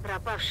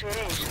 Пропавший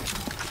рейнджер.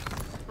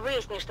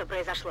 Выясни, что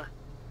произошло.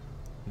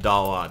 Да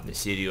ладно,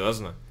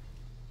 серьезно?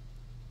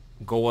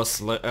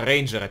 Голос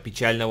рейнджера,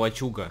 печального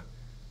чуга.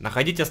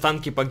 Находить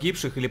останки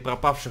погибших или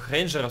пропавших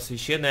рейнджеров —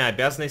 священная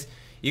обязанность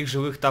их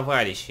живых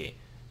товарищей.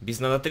 Без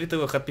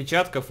нанотритовых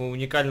отпечатков и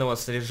уникального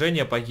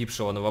снаряжения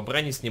погибшего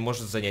новобранец не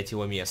может занять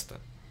его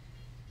место.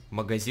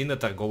 Магазин и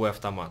торговый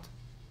автомат.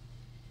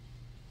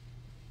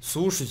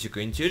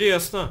 Слушайте-ка,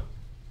 интересно.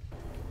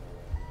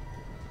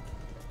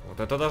 Вот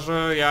это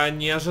даже я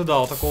не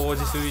ожидал такого вот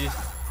здесь увидеть.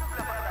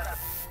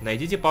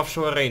 Найдите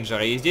павшего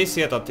рейнджера. И здесь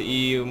этот,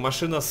 и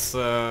машина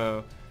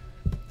с...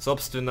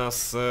 собственно,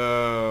 с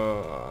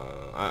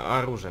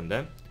оружием,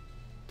 да?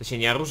 Точнее,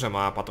 не оружием,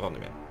 а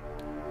патронами.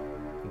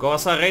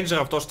 Голоса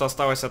рейнджеров, то, что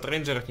осталось от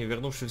рейнджеров, не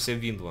вернувшихся в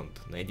Винланд.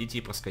 Найдите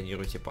и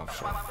просканируйте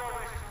павшего.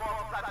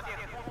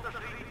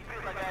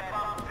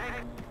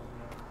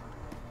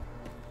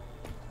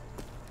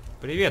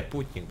 Привет,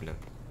 путник, блин.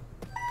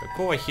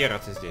 Какого хера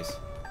ты здесь?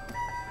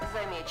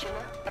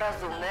 Замечена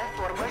разумная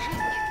форма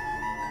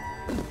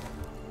жизни.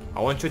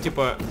 А он что,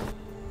 типа...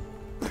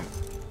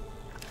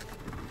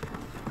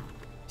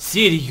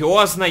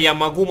 Серьезно? Я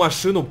могу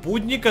машину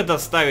путника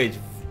доставить?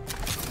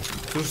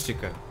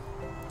 Слушайте-ка.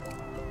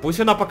 Пусть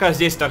она пока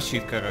здесь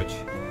торчит, короче.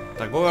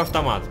 Торговый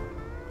автомат.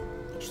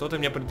 Что ты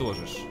мне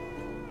предложишь?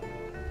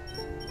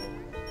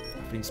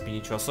 В принципе,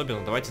 ничего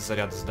особенного. Давайте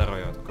заряд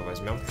здоровья только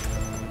возьмем.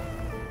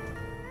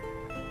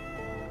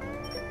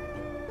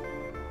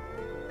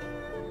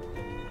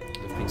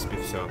 В принципе,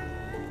 все.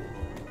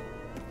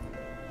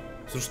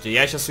 Слушайте,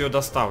 я сейчас ее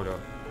доставлю.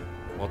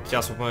 Вот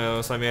сейчас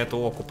мы с вами эту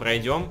оку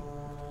пройдем.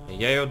 И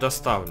я ее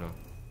доставлю.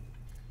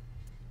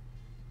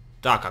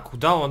 Так, а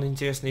куда он,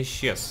 интересно,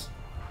 исчез?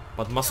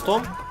 Под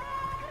мостом?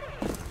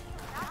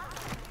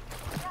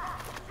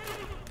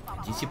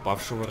 Идите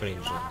павшего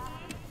рейнджера.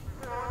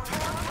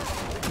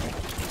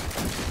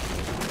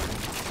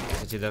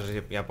 Кстати,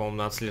 даже я, по-моему,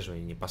 на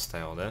отслеживание не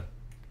поставил, да?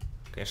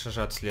 Конечно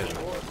же,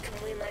 отслеживаю. Вот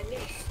мы на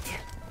месте.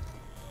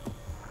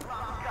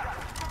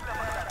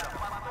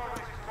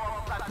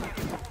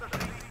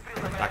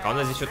 Так, а у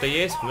нас здесь что-то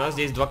есть? У нас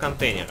здесь 2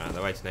 контейнера.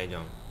 Давайте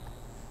найдем.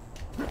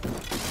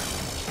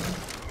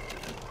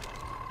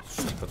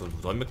 Слушайте, тут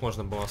в домик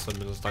можно было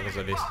особенно так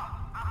залезть.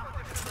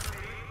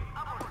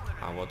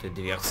 А вот и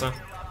дверца.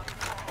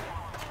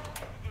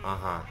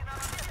 Ага.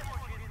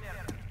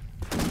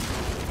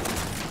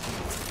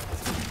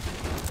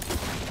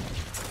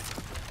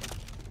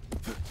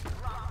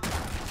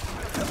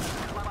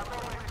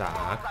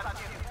 Так.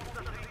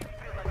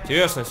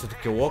 Интересно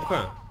все-таки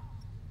око.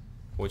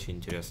 Очень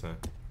интересно.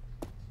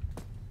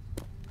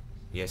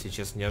 Я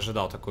сейчас не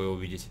ожидал такое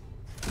увидеть.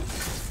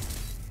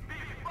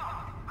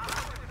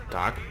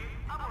 Так.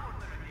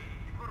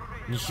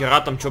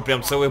 Нихера там что,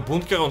 прям целый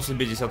бункер он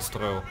себе здесь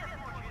отстроил.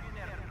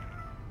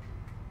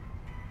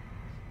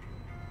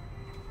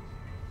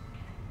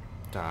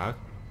 Так.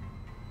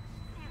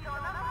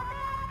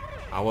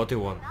 А вот и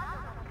он.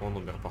 Он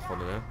умер,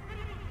 походу, да?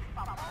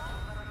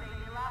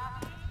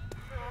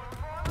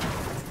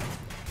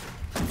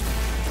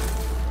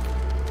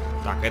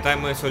 Так, это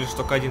мы всего лишь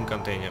только один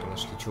контейнер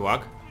нашли,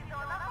 чувак.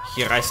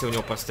 Хера себе, у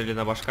него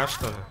прострелена башка,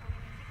 что ли?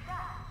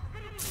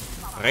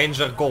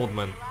 Рейнджер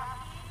Голдман.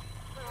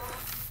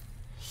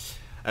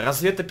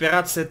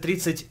 Разведоперация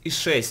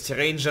 36.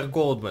 Рейнджер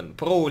Голдман.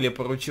 Проули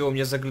поручил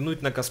мне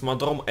заглянуть на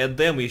космодром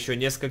Эдем еще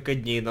несколько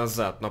дней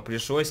назад, но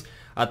пришлось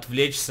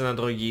отвлечься на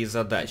другие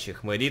задачи.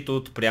 Хмыри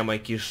тут прямо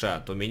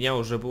кишат. У меня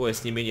уже было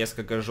с ними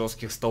несколько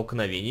жестких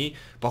столкновений.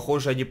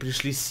 Похоже, они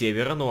пришли с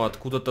севера, но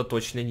откуда-то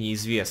точно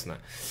неизвестно.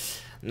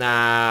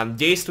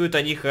 Действуют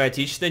они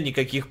хаотично,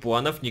 никаких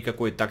планов,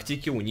 никакой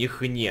тактики у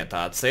них нет,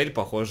 а цель,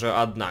 похоже,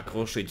 одна —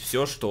 крушить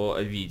все, что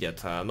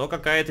видят. Но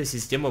какая-то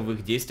система в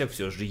их действиях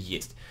все же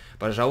есть.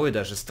 Пожалуй,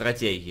 даже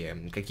стратегия.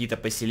 Какие-то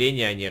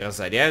поселения они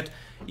разоряют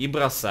и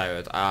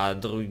бросают, а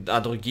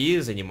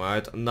другие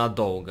занимают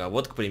надолго.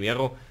 Вот, к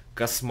примеру,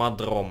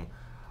 космодром.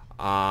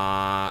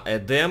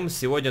 Эдем.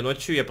 Сегодня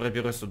ночью я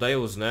проберусь туда и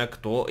узнаю,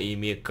 кто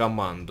ими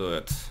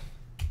командует.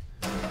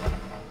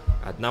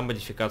 Одна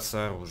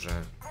модификация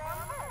оружия.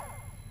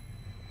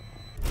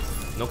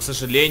 Но, к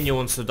сожалению,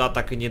 он сюда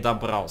так и не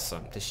добрался.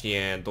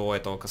 Точнее, до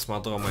этого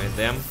космодрома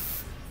Эдем.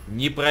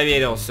 Не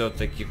проверил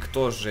все-таки,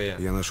 кто же...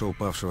 Я нашел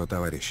павшего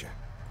товарища.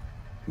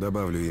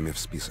 Добавлю имя в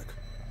список.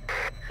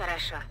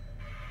 Хорошо.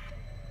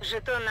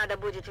 Жетон надо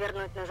будет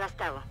вернуть на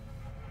заставу.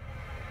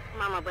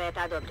 Мама бы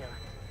это одобрила.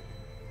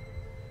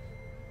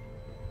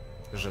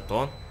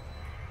 Жетон?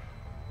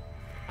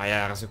 А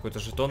я разве какой-то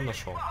жетон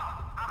нашел?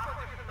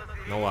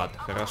 Ну ладно,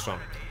 хорошо.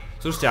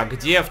 Слушайте, а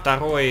где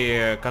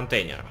второй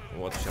контейнер?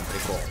 Вот в чем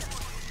прикол.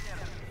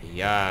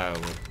 Я...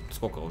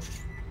 Сколько уж...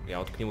 Я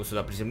вот к нему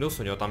сюда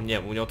приземлился, у него там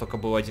у него только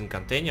был один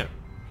контейнер.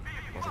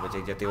 Может быть, я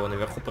где-то его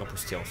наверху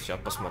пропустил. Сейчас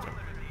посмотрим.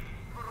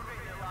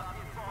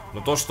 Но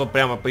то, что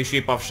прямо по еще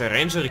и павшие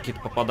рейнджеры какие-то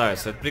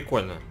попадаются, это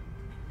прикольно.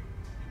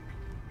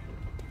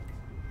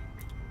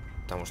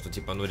 Потому что,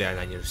 типа, ну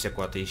реально, они же все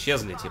куда-то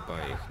исчезли, типа,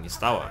 их не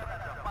стало.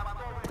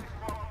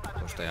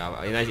 Потому что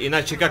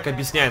иначе как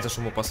объясняется,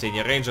 что мы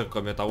последний рейнджер,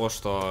 кроме того,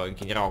 что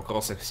генерал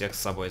Кросс их всех с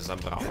собой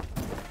забрал.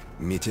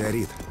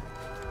 Метеорит.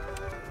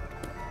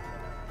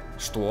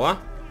 Что?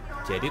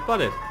 Метеорит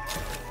падает?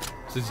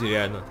 Кстати,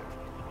 реально.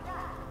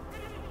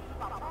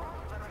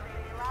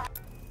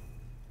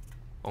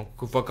 Он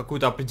в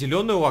какую-то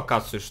определенную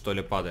локацию, что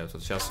ли, падает?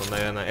 Вот сейчас он,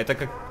 наверное... Это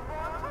как...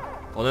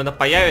 Он, наверное,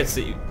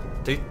 появится и...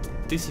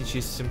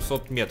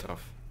 3700 метров.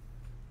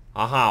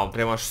 Ага, он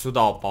прямо аж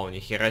сюда упал,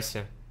 нихера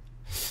себе.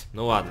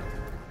 Ну ладно,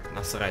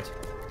 насрать.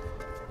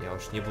 Я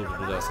уж не буду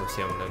туда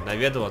совсем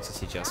наведываться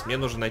сейчас. Мне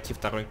нужно найти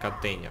второй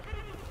контейнер.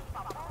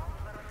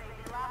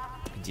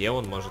 Где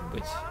он может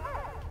быть?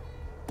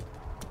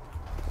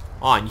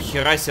 А,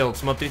 нихера себе, вот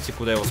смотрите,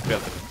 куда его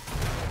спрятали.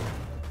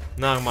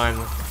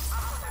 Нормально.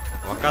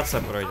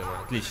 Локация пройдена.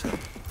 Отлично.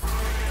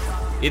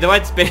 И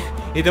давайте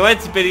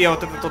теперь я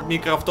вот этот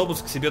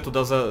микроавтобус к себе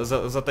туда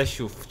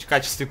затащу в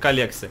качестве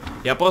коллекции.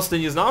 Я просто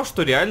не знал,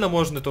 что реально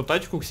можно эту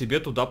тачку к себе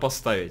туда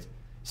поставить.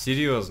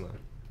 Серьезно.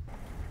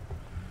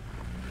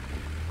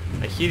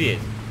 Охереть.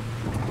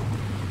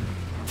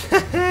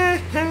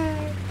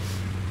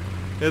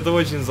 Это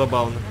очень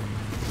забавно.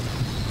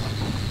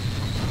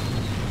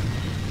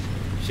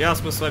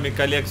 Сейчас мы с вами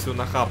коллекцию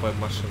нахапаем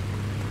машин.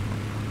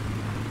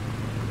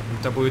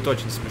 Это будет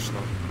очень смешно.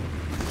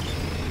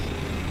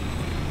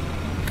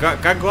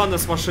 Как главное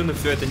с машины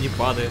все это не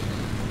падает.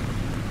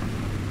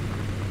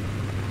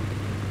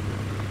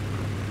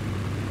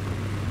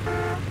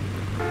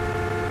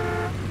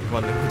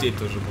 Ладно, гудеть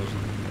тоже можно.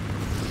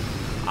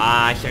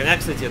 А херня,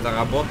 кстати, это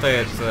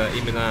работает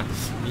именно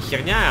не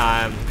херня,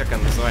 а как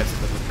она называется?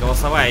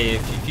 Голосовая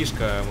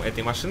фишка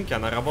этой машинки,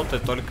 она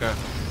работает только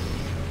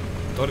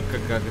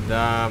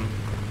когда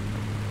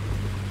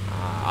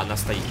она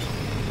стоит.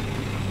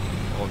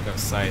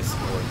 Оверсайз.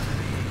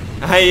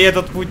 А и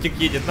этот путник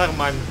едет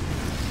нормально.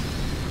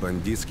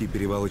 Бандитский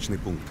перевалочный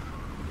пункт.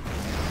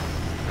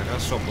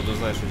 Хорошо, буду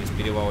знать, что здесь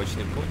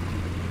перевалочный пункт.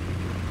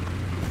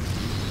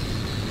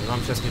 Нам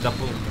сейчас не до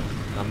пункта.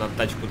 Нам надо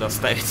тачку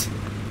доставить.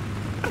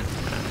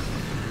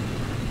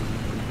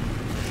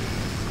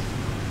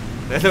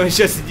 Это вы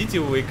сейчас сидите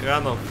у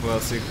экранов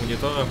своих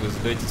мониторов и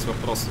задаетесь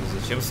вопросом,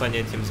 зачем Саня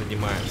этим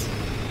занимается?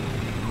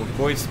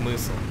 Какой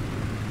смысл?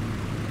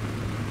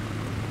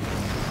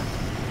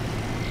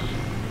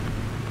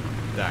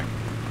 Так.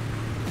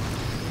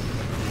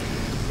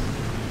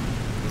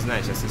 Не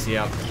знаю, сейчас если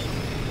я...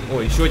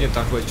 О, еще один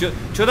торговец.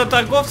 Что-то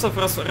торговцев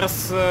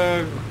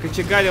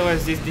раскочегарило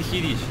здесь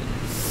дохерища.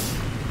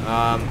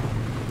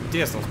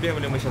 Интересно, успеем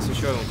ли мы сейчас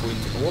еще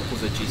какую-нибудь лопу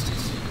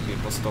зачистить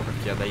после того, как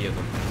я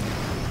доеду?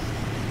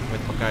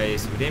 Хоть пока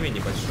есть время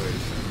небольшое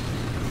еще.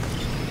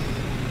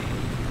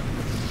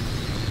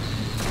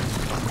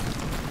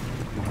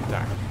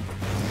 Так.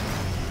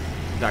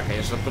 Да,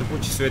 конечно,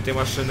 прикручиваю этой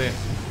машины.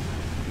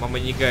 Мама,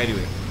 не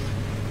горюй.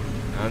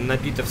 Она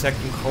набита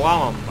всяким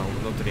хламом там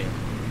внутри.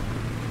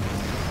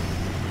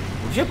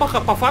 Вообще,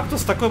 по факту,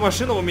 с такой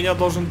машиной у меня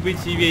должен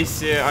быть и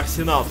весь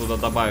арсенал туда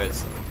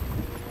добавиться.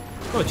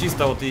 Ну,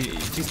 чисто вот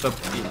чисто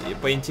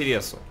по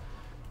интересу.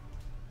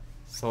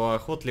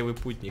 Словоохотливый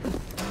путник.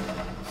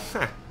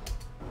 Ха.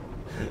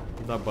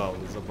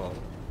 Забавно, забавно.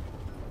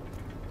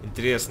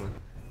 Интересно.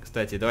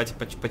 Кстати, давайте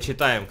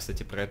почитаем,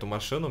 кстати, про эту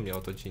машину. Мне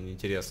вот очень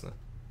интересно.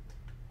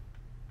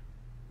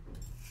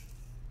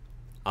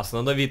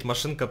 Основной вид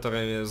машин,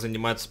 которыми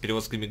занимаются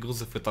перевозками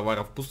грузов и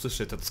товаров в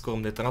пустоши, этот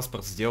скромный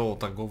транспорт сделал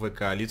торговую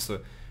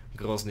коалицию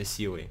грозной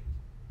силой.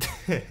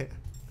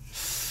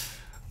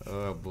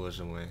 О,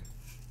 боже мой.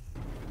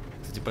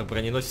 Кстати, про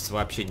броненосец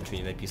вообще ничего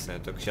не написано, я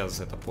только сейчас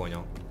это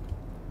понял.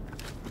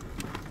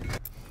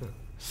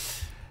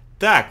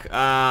 Так,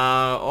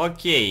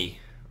 окей.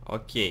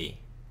 Окей.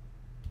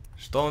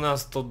 Что у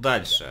нас тут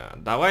дальше?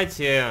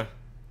 Давайте...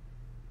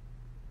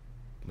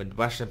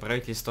 Башня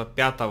правительства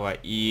 5-го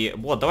и...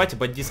 Вот, давайте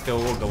бандитское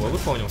логово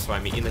выполним с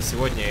вами. И на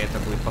сегодня это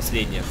будет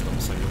последнее, что мы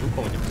с вами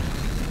выполним.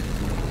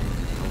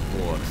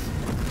 Вот.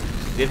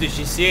 В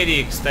следующей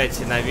серии,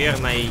 кстати,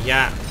 наверное,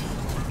 я...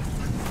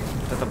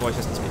 Вот это было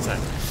сейчас не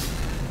специально.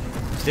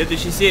 В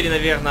следующей серии,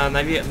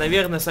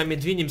 наверное, с вами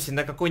двинемся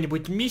на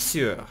какую-нибудь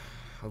миссию.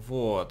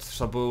 Вот.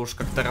 Чтобы уж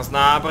как-то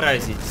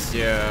разнообразить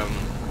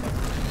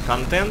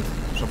контент.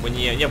 Чтобы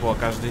не было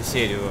каждую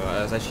серию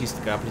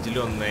зачистка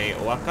определенной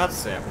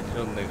локации,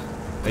 определенных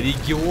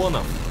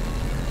регионов.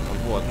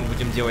 Вот, мы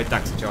будем делать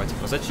так. Сначала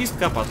типа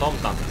зачистка, потом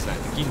там, не знаю,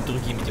 какими-нибудь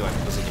другими делами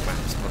мы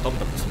занимаемся. Потом,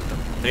 допустим, там,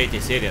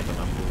 третья серия, это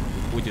там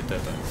будет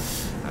это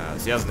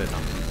связанное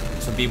там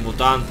с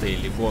убей-мутанты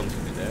или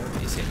гонками, да?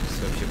 Если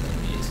вообще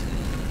есть.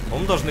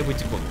 По-моему, должны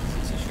быть и гонки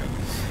здесь еще.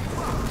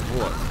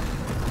 Вот.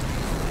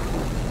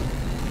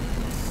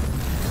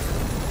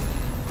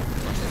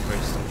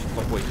 Чуть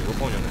попозже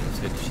выполню, наверное, в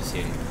следующей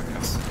серии как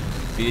раз.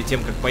 Перед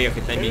тем, как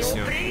поехать на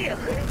миссию.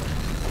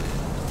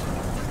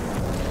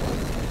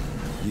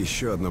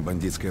 Еще одно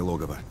бандитское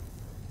логово.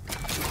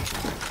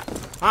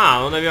 А,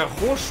 оно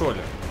наверху, что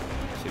ли?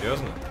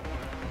 Серьезно?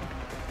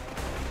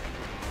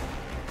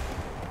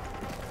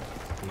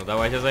 Ну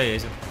давайте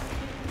залезем.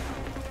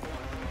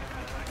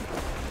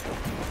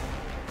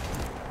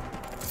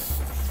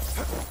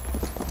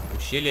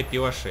 Ущелье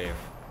Пивошеев.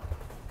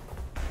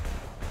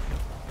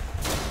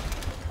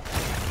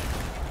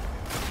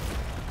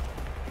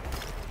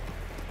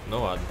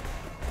 Ну ладно.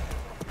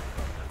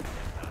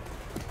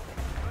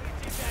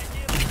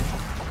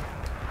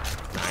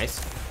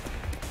 Найс.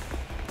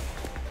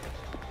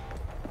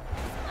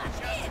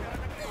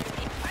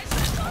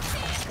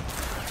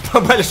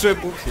 Большой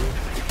пупси.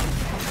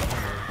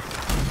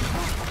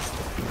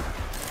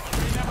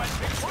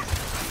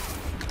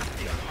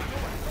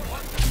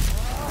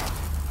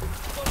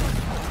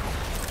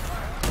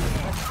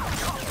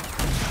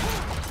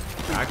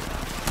 Так.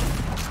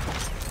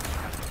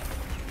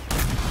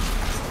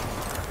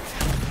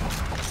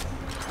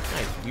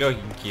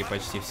 Легенькие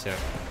почти все.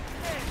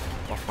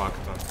 По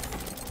факту.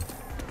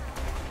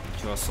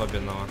 Ничего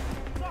особенного.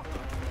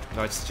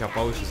 Давайте сначала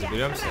повыше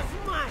заберемся.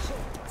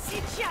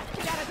 Сейчас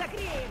тебя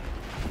разогреем.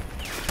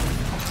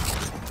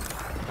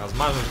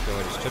 Размажешь,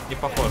 говоришь, что-то не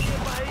похоже.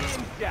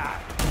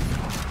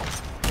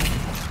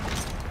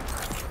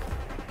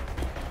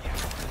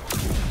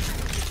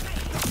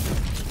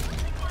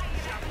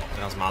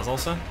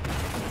 Размазался.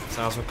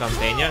 Сразу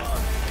контейнер.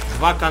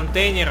 2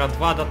 контейнера,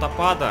 2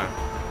 датапада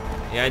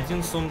и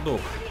 1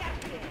 сундук.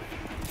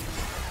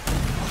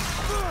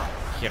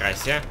 Хера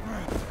себе.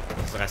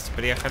 Здрасте,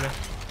 приехали.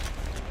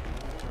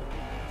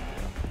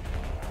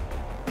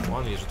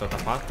 Вон, вижу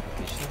датапад.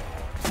 Отлично.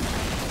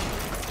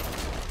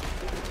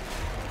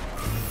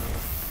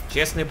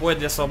 Честный бой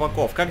для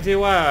слабаков. Как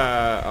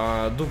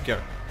дела, Дукер?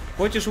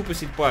 Хочешь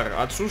упустить пар?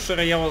 От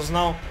Шушера я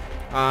узнал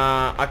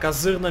о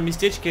козырном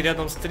местечке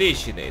рядом с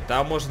трещиной.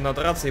 Там можно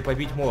надраться и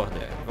побить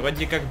морды.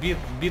 Вроде как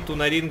биту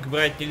на ринг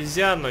брать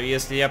нельзя, но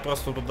если я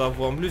просто туда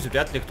вломлюсь,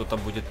 вряд ли кто-то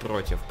будет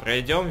против.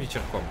 Пройдем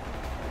вечерком?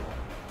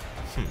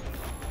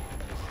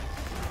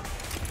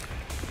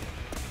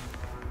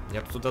 Я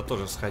бы туда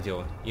тоже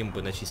сходил, им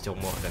бы начистил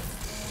морды.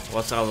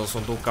 Вот сразу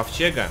сундук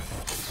ковчега.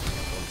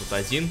 Вот тут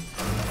 1.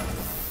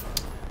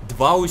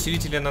 2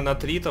 усилителя на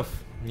натритов.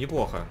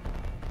 Неплохо.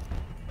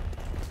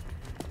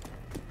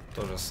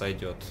 Тоже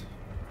сойдет.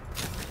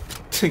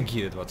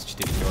 Гири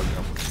 24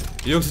 килограмма.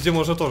 Ее, кстати,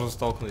 можно тоже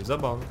столкнуть.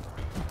 Забавно.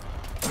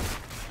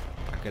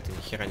 Так, это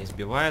ни хера не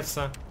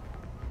сбивается.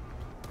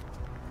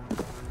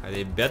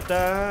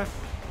 Ребята.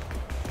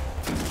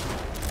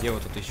 Где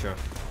вот тут еще?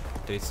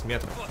 30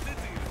 метров.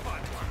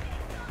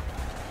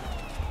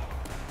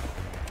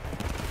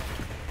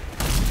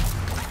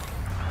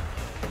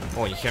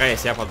 О, нихера я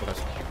себя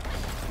подбросил.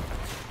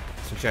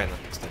 Случайно,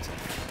 кстати.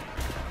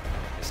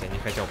 Если я не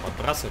хотел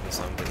подбрасывать, на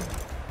самом деле.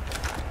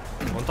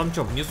 Он там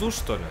что, внизу,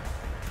 что ли?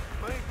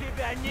 Мы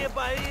тебя не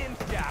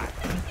боимся!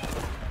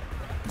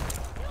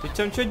 Ты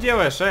там что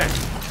делаешь, Кто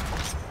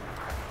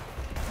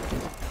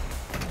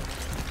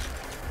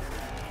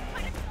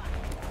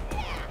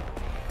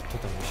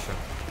там еще?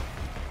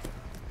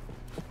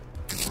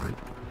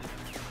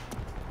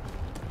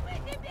 Мы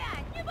тебя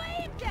не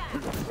боимся.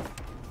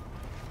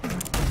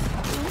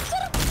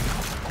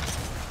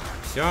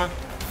 Все?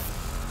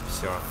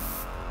 Все.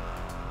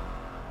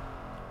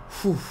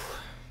 Фух.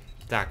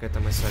 Так, это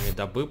мы с вами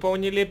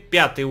довыполнили.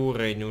 5-й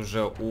уровень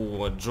уже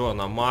у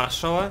Джона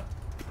Маршалла.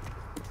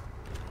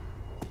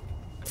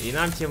 И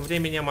нам тем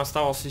временем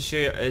остался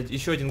еще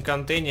 1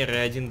 контейнер и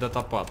 1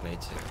 датапад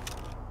найти.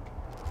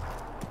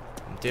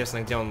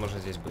 Интересно, где он может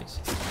здесь быть?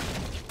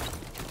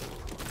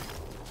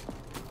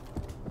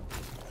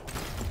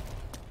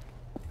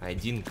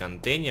 Один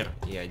контейнер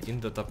и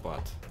 1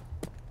 датапад.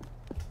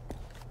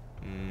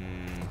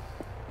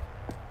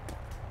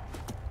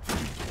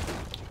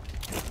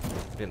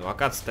 Блин,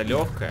 локация-то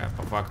легкая.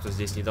 По факту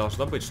здесь не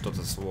должно быть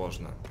что-то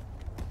сложно.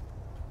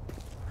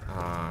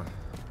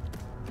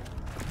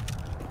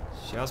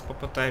 Сейчас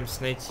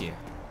попытаемся найти.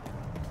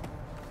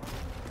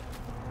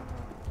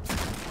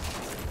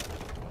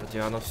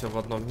 Вроде оно все в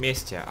одном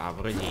месте, а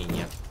вроде и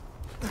нет.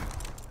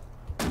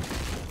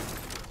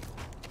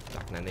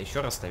 Так, наверное,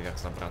 еще раз наверх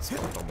забраться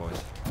попробовать.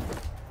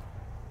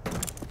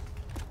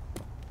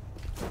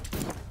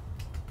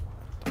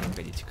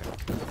 Погодите-ка.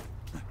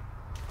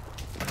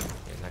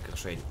 На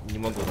крышу я не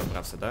могу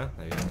забраться, да?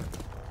 Наверное.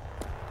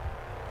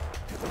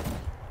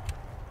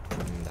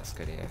 Да,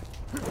 скорее.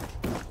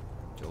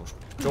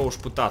 Чё уж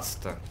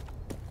пытаться-то?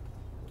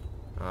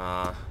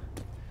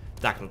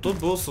 Так, ну тут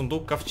был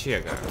сундук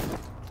ковчега.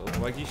 Тут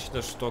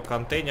логично, что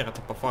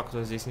контейнера-то по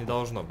факту здесь не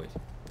должно быть.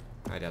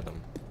 А рядом.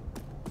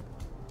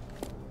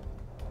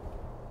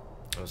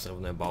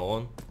 Взрывной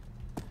баллон.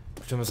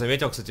 Причем я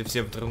заметил, кстати,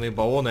 все взрывные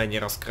баллоны, они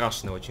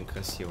раскрашены очень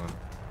красиво.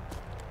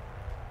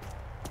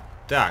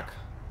 Так.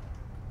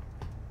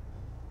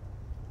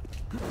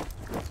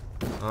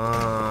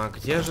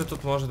 Где же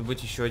тут может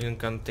быть еще 1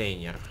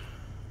 контейнер?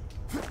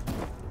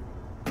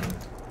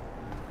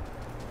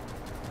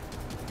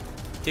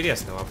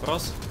 Интересный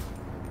вопрос,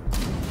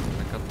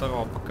 на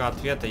которого пока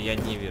ответа я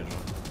не вижу.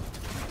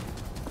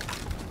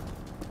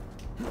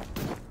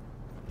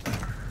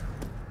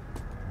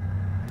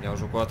 Я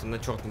уже куда-то на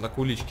черт на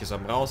куличке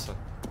забрался.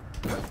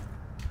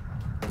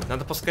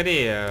 Надо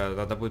поскорее,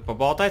 надо будет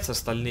поболтать с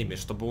остальными,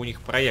 чтобы у них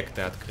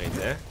проекты открыть,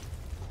 да?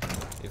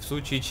 И в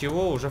случае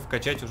чего уже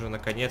вкачать уже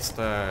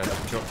наконец-то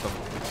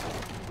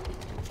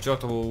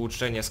чертово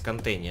улучшение с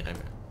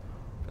контейнерами.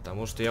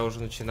 Потому что я уже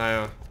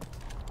начинаю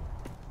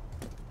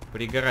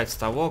пригорать с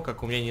того,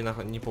 как у меня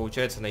не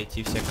получается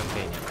найти все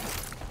контейнеры.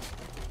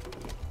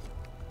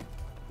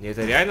 И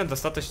это реально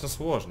достаточно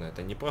сложно,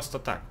 это не просто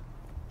так.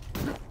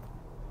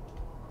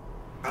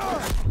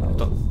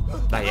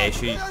 Да, я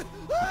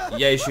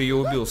еще и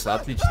убился,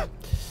 отлично.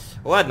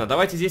 Ладно,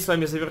 давайте здесь с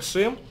вами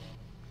завершим.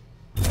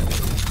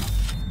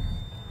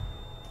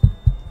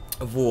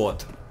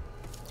 Вот.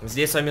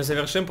 Здесь с вами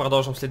завершим,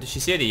 продолжим в следующей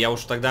серии. Я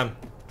уж тогда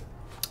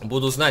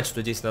буду знать,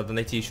 что здесь надо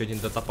найти еще 1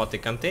 датапад и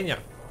контейнер.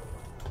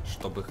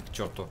 Чтобы их к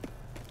черту,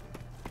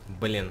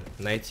 блин,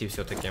 найти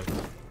все-таки.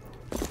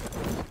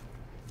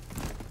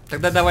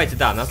 Тогда давайте,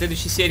 да, на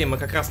следующей серии мы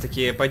как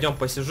раз-таки пойдем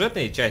по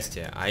сюжетной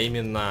части, а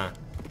именно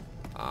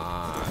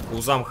к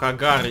Узам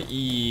Хагар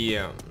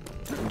и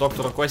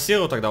доктору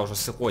Квасиру тогда уже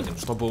сходим,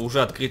 чтобы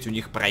уже открыть у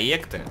них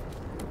проекты.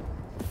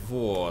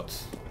 Вот.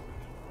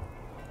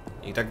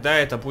 И тогда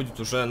это будет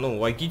уже, ну,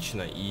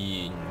 логично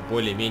и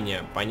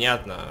более-менее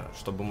понятно,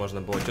 чтобы можно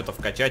было что-то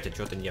вкачать, а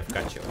что-то не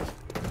вкачивать.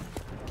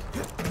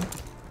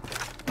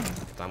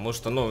 Потому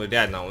что, ну,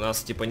 реально, у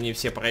нас, типа, не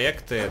все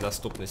проекты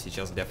доступны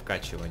сейчас для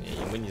вкачивания.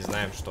 И мы не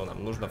знаем, что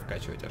нам нужно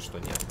вкачивать, а что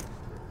нет.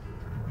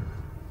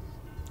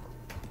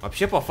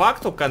 Вообще, по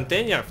факту,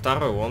 контейнер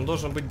второй, он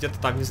должен быть где-то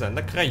там, не знаю,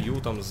 на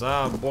краю, там,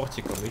 за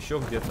бортиком,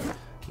 еще где-то.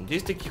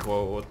 Здесь таких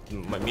вот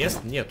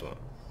мест нету.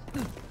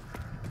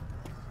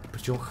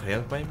 Причем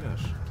хрен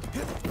поймешь,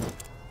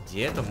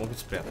 где это могут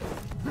спрятать.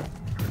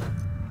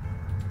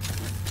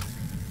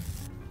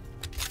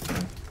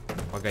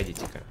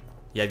 Погодите-ка.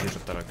 Я вижу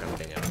второй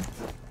контейнер.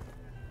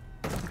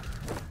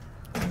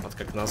 Вот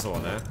как назло,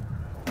 да?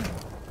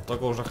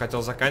 Только уже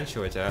хотел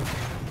заканчивать, а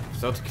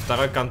все-таки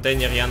второй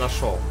контейнер я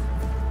нашел.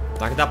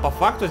 Тогда по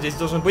факту здесь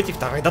должен быть и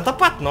второй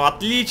датапад. Ну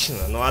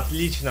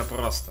отлично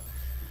просто.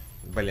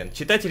 Блин,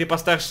 читатели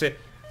постарше...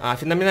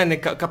 феноменальное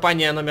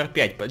копание номер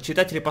 5.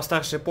 Читатели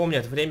постарше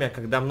помнят время,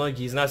 когда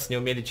многие из нас не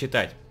умели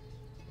читать.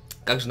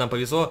 Как же нам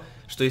повезло,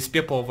 что из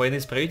пепла войны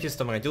с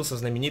правительством родился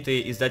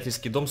знаменитый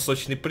издательский дом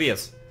 «Сочный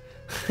пресс».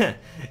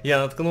 Я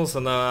наткнулся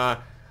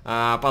на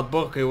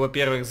подборку его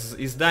первых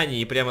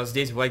изданий и прямо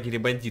здесь в лагере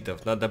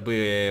бандитов. Надо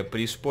бы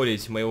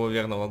пришпорить моего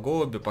верного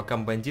голубя, пока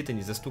бандиты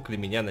не застукали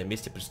меня на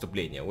месте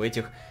преступления. У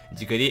этих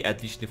дикарей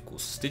отличный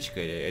вкус.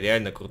 Стычка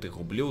реально крутых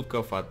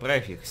ублюдков,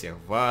 отправь их всех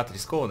в ад,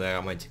 рискованная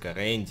романтика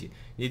Рэнди.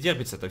 Не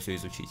терпится это все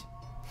изучить.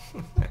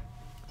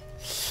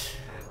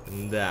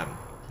 Да,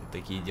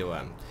 такие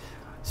дела.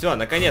 Все,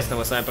 наконец-то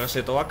мы с вами прошли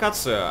эту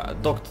локацию.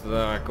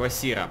 Доктора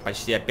Квасира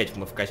почти опять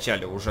мы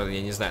вкачали уже,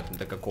 я не знаю,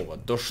 до какого,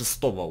 до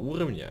 6-го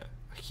уровня.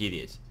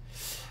 Охереть.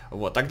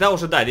 Вот, тогда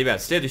уже, да,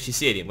 ребят, в следующей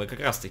серии мы как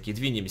раз-таки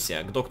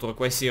двинемся к доктору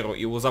Квасиру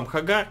и Узам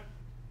Хагар.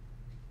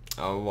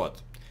 Вот,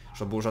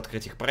 чтобы уже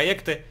открыть их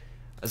проекты.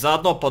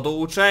 Заодно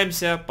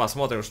подулучшаемся,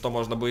 посмотрим, что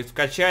можно будет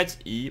вкачать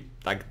и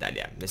так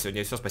далее. На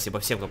сегодня все. Спасибо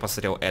всем, кто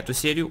посмотрел эту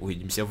серию.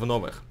 Увидимся в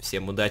новых.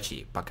 Всем удачи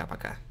и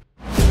пока-пока.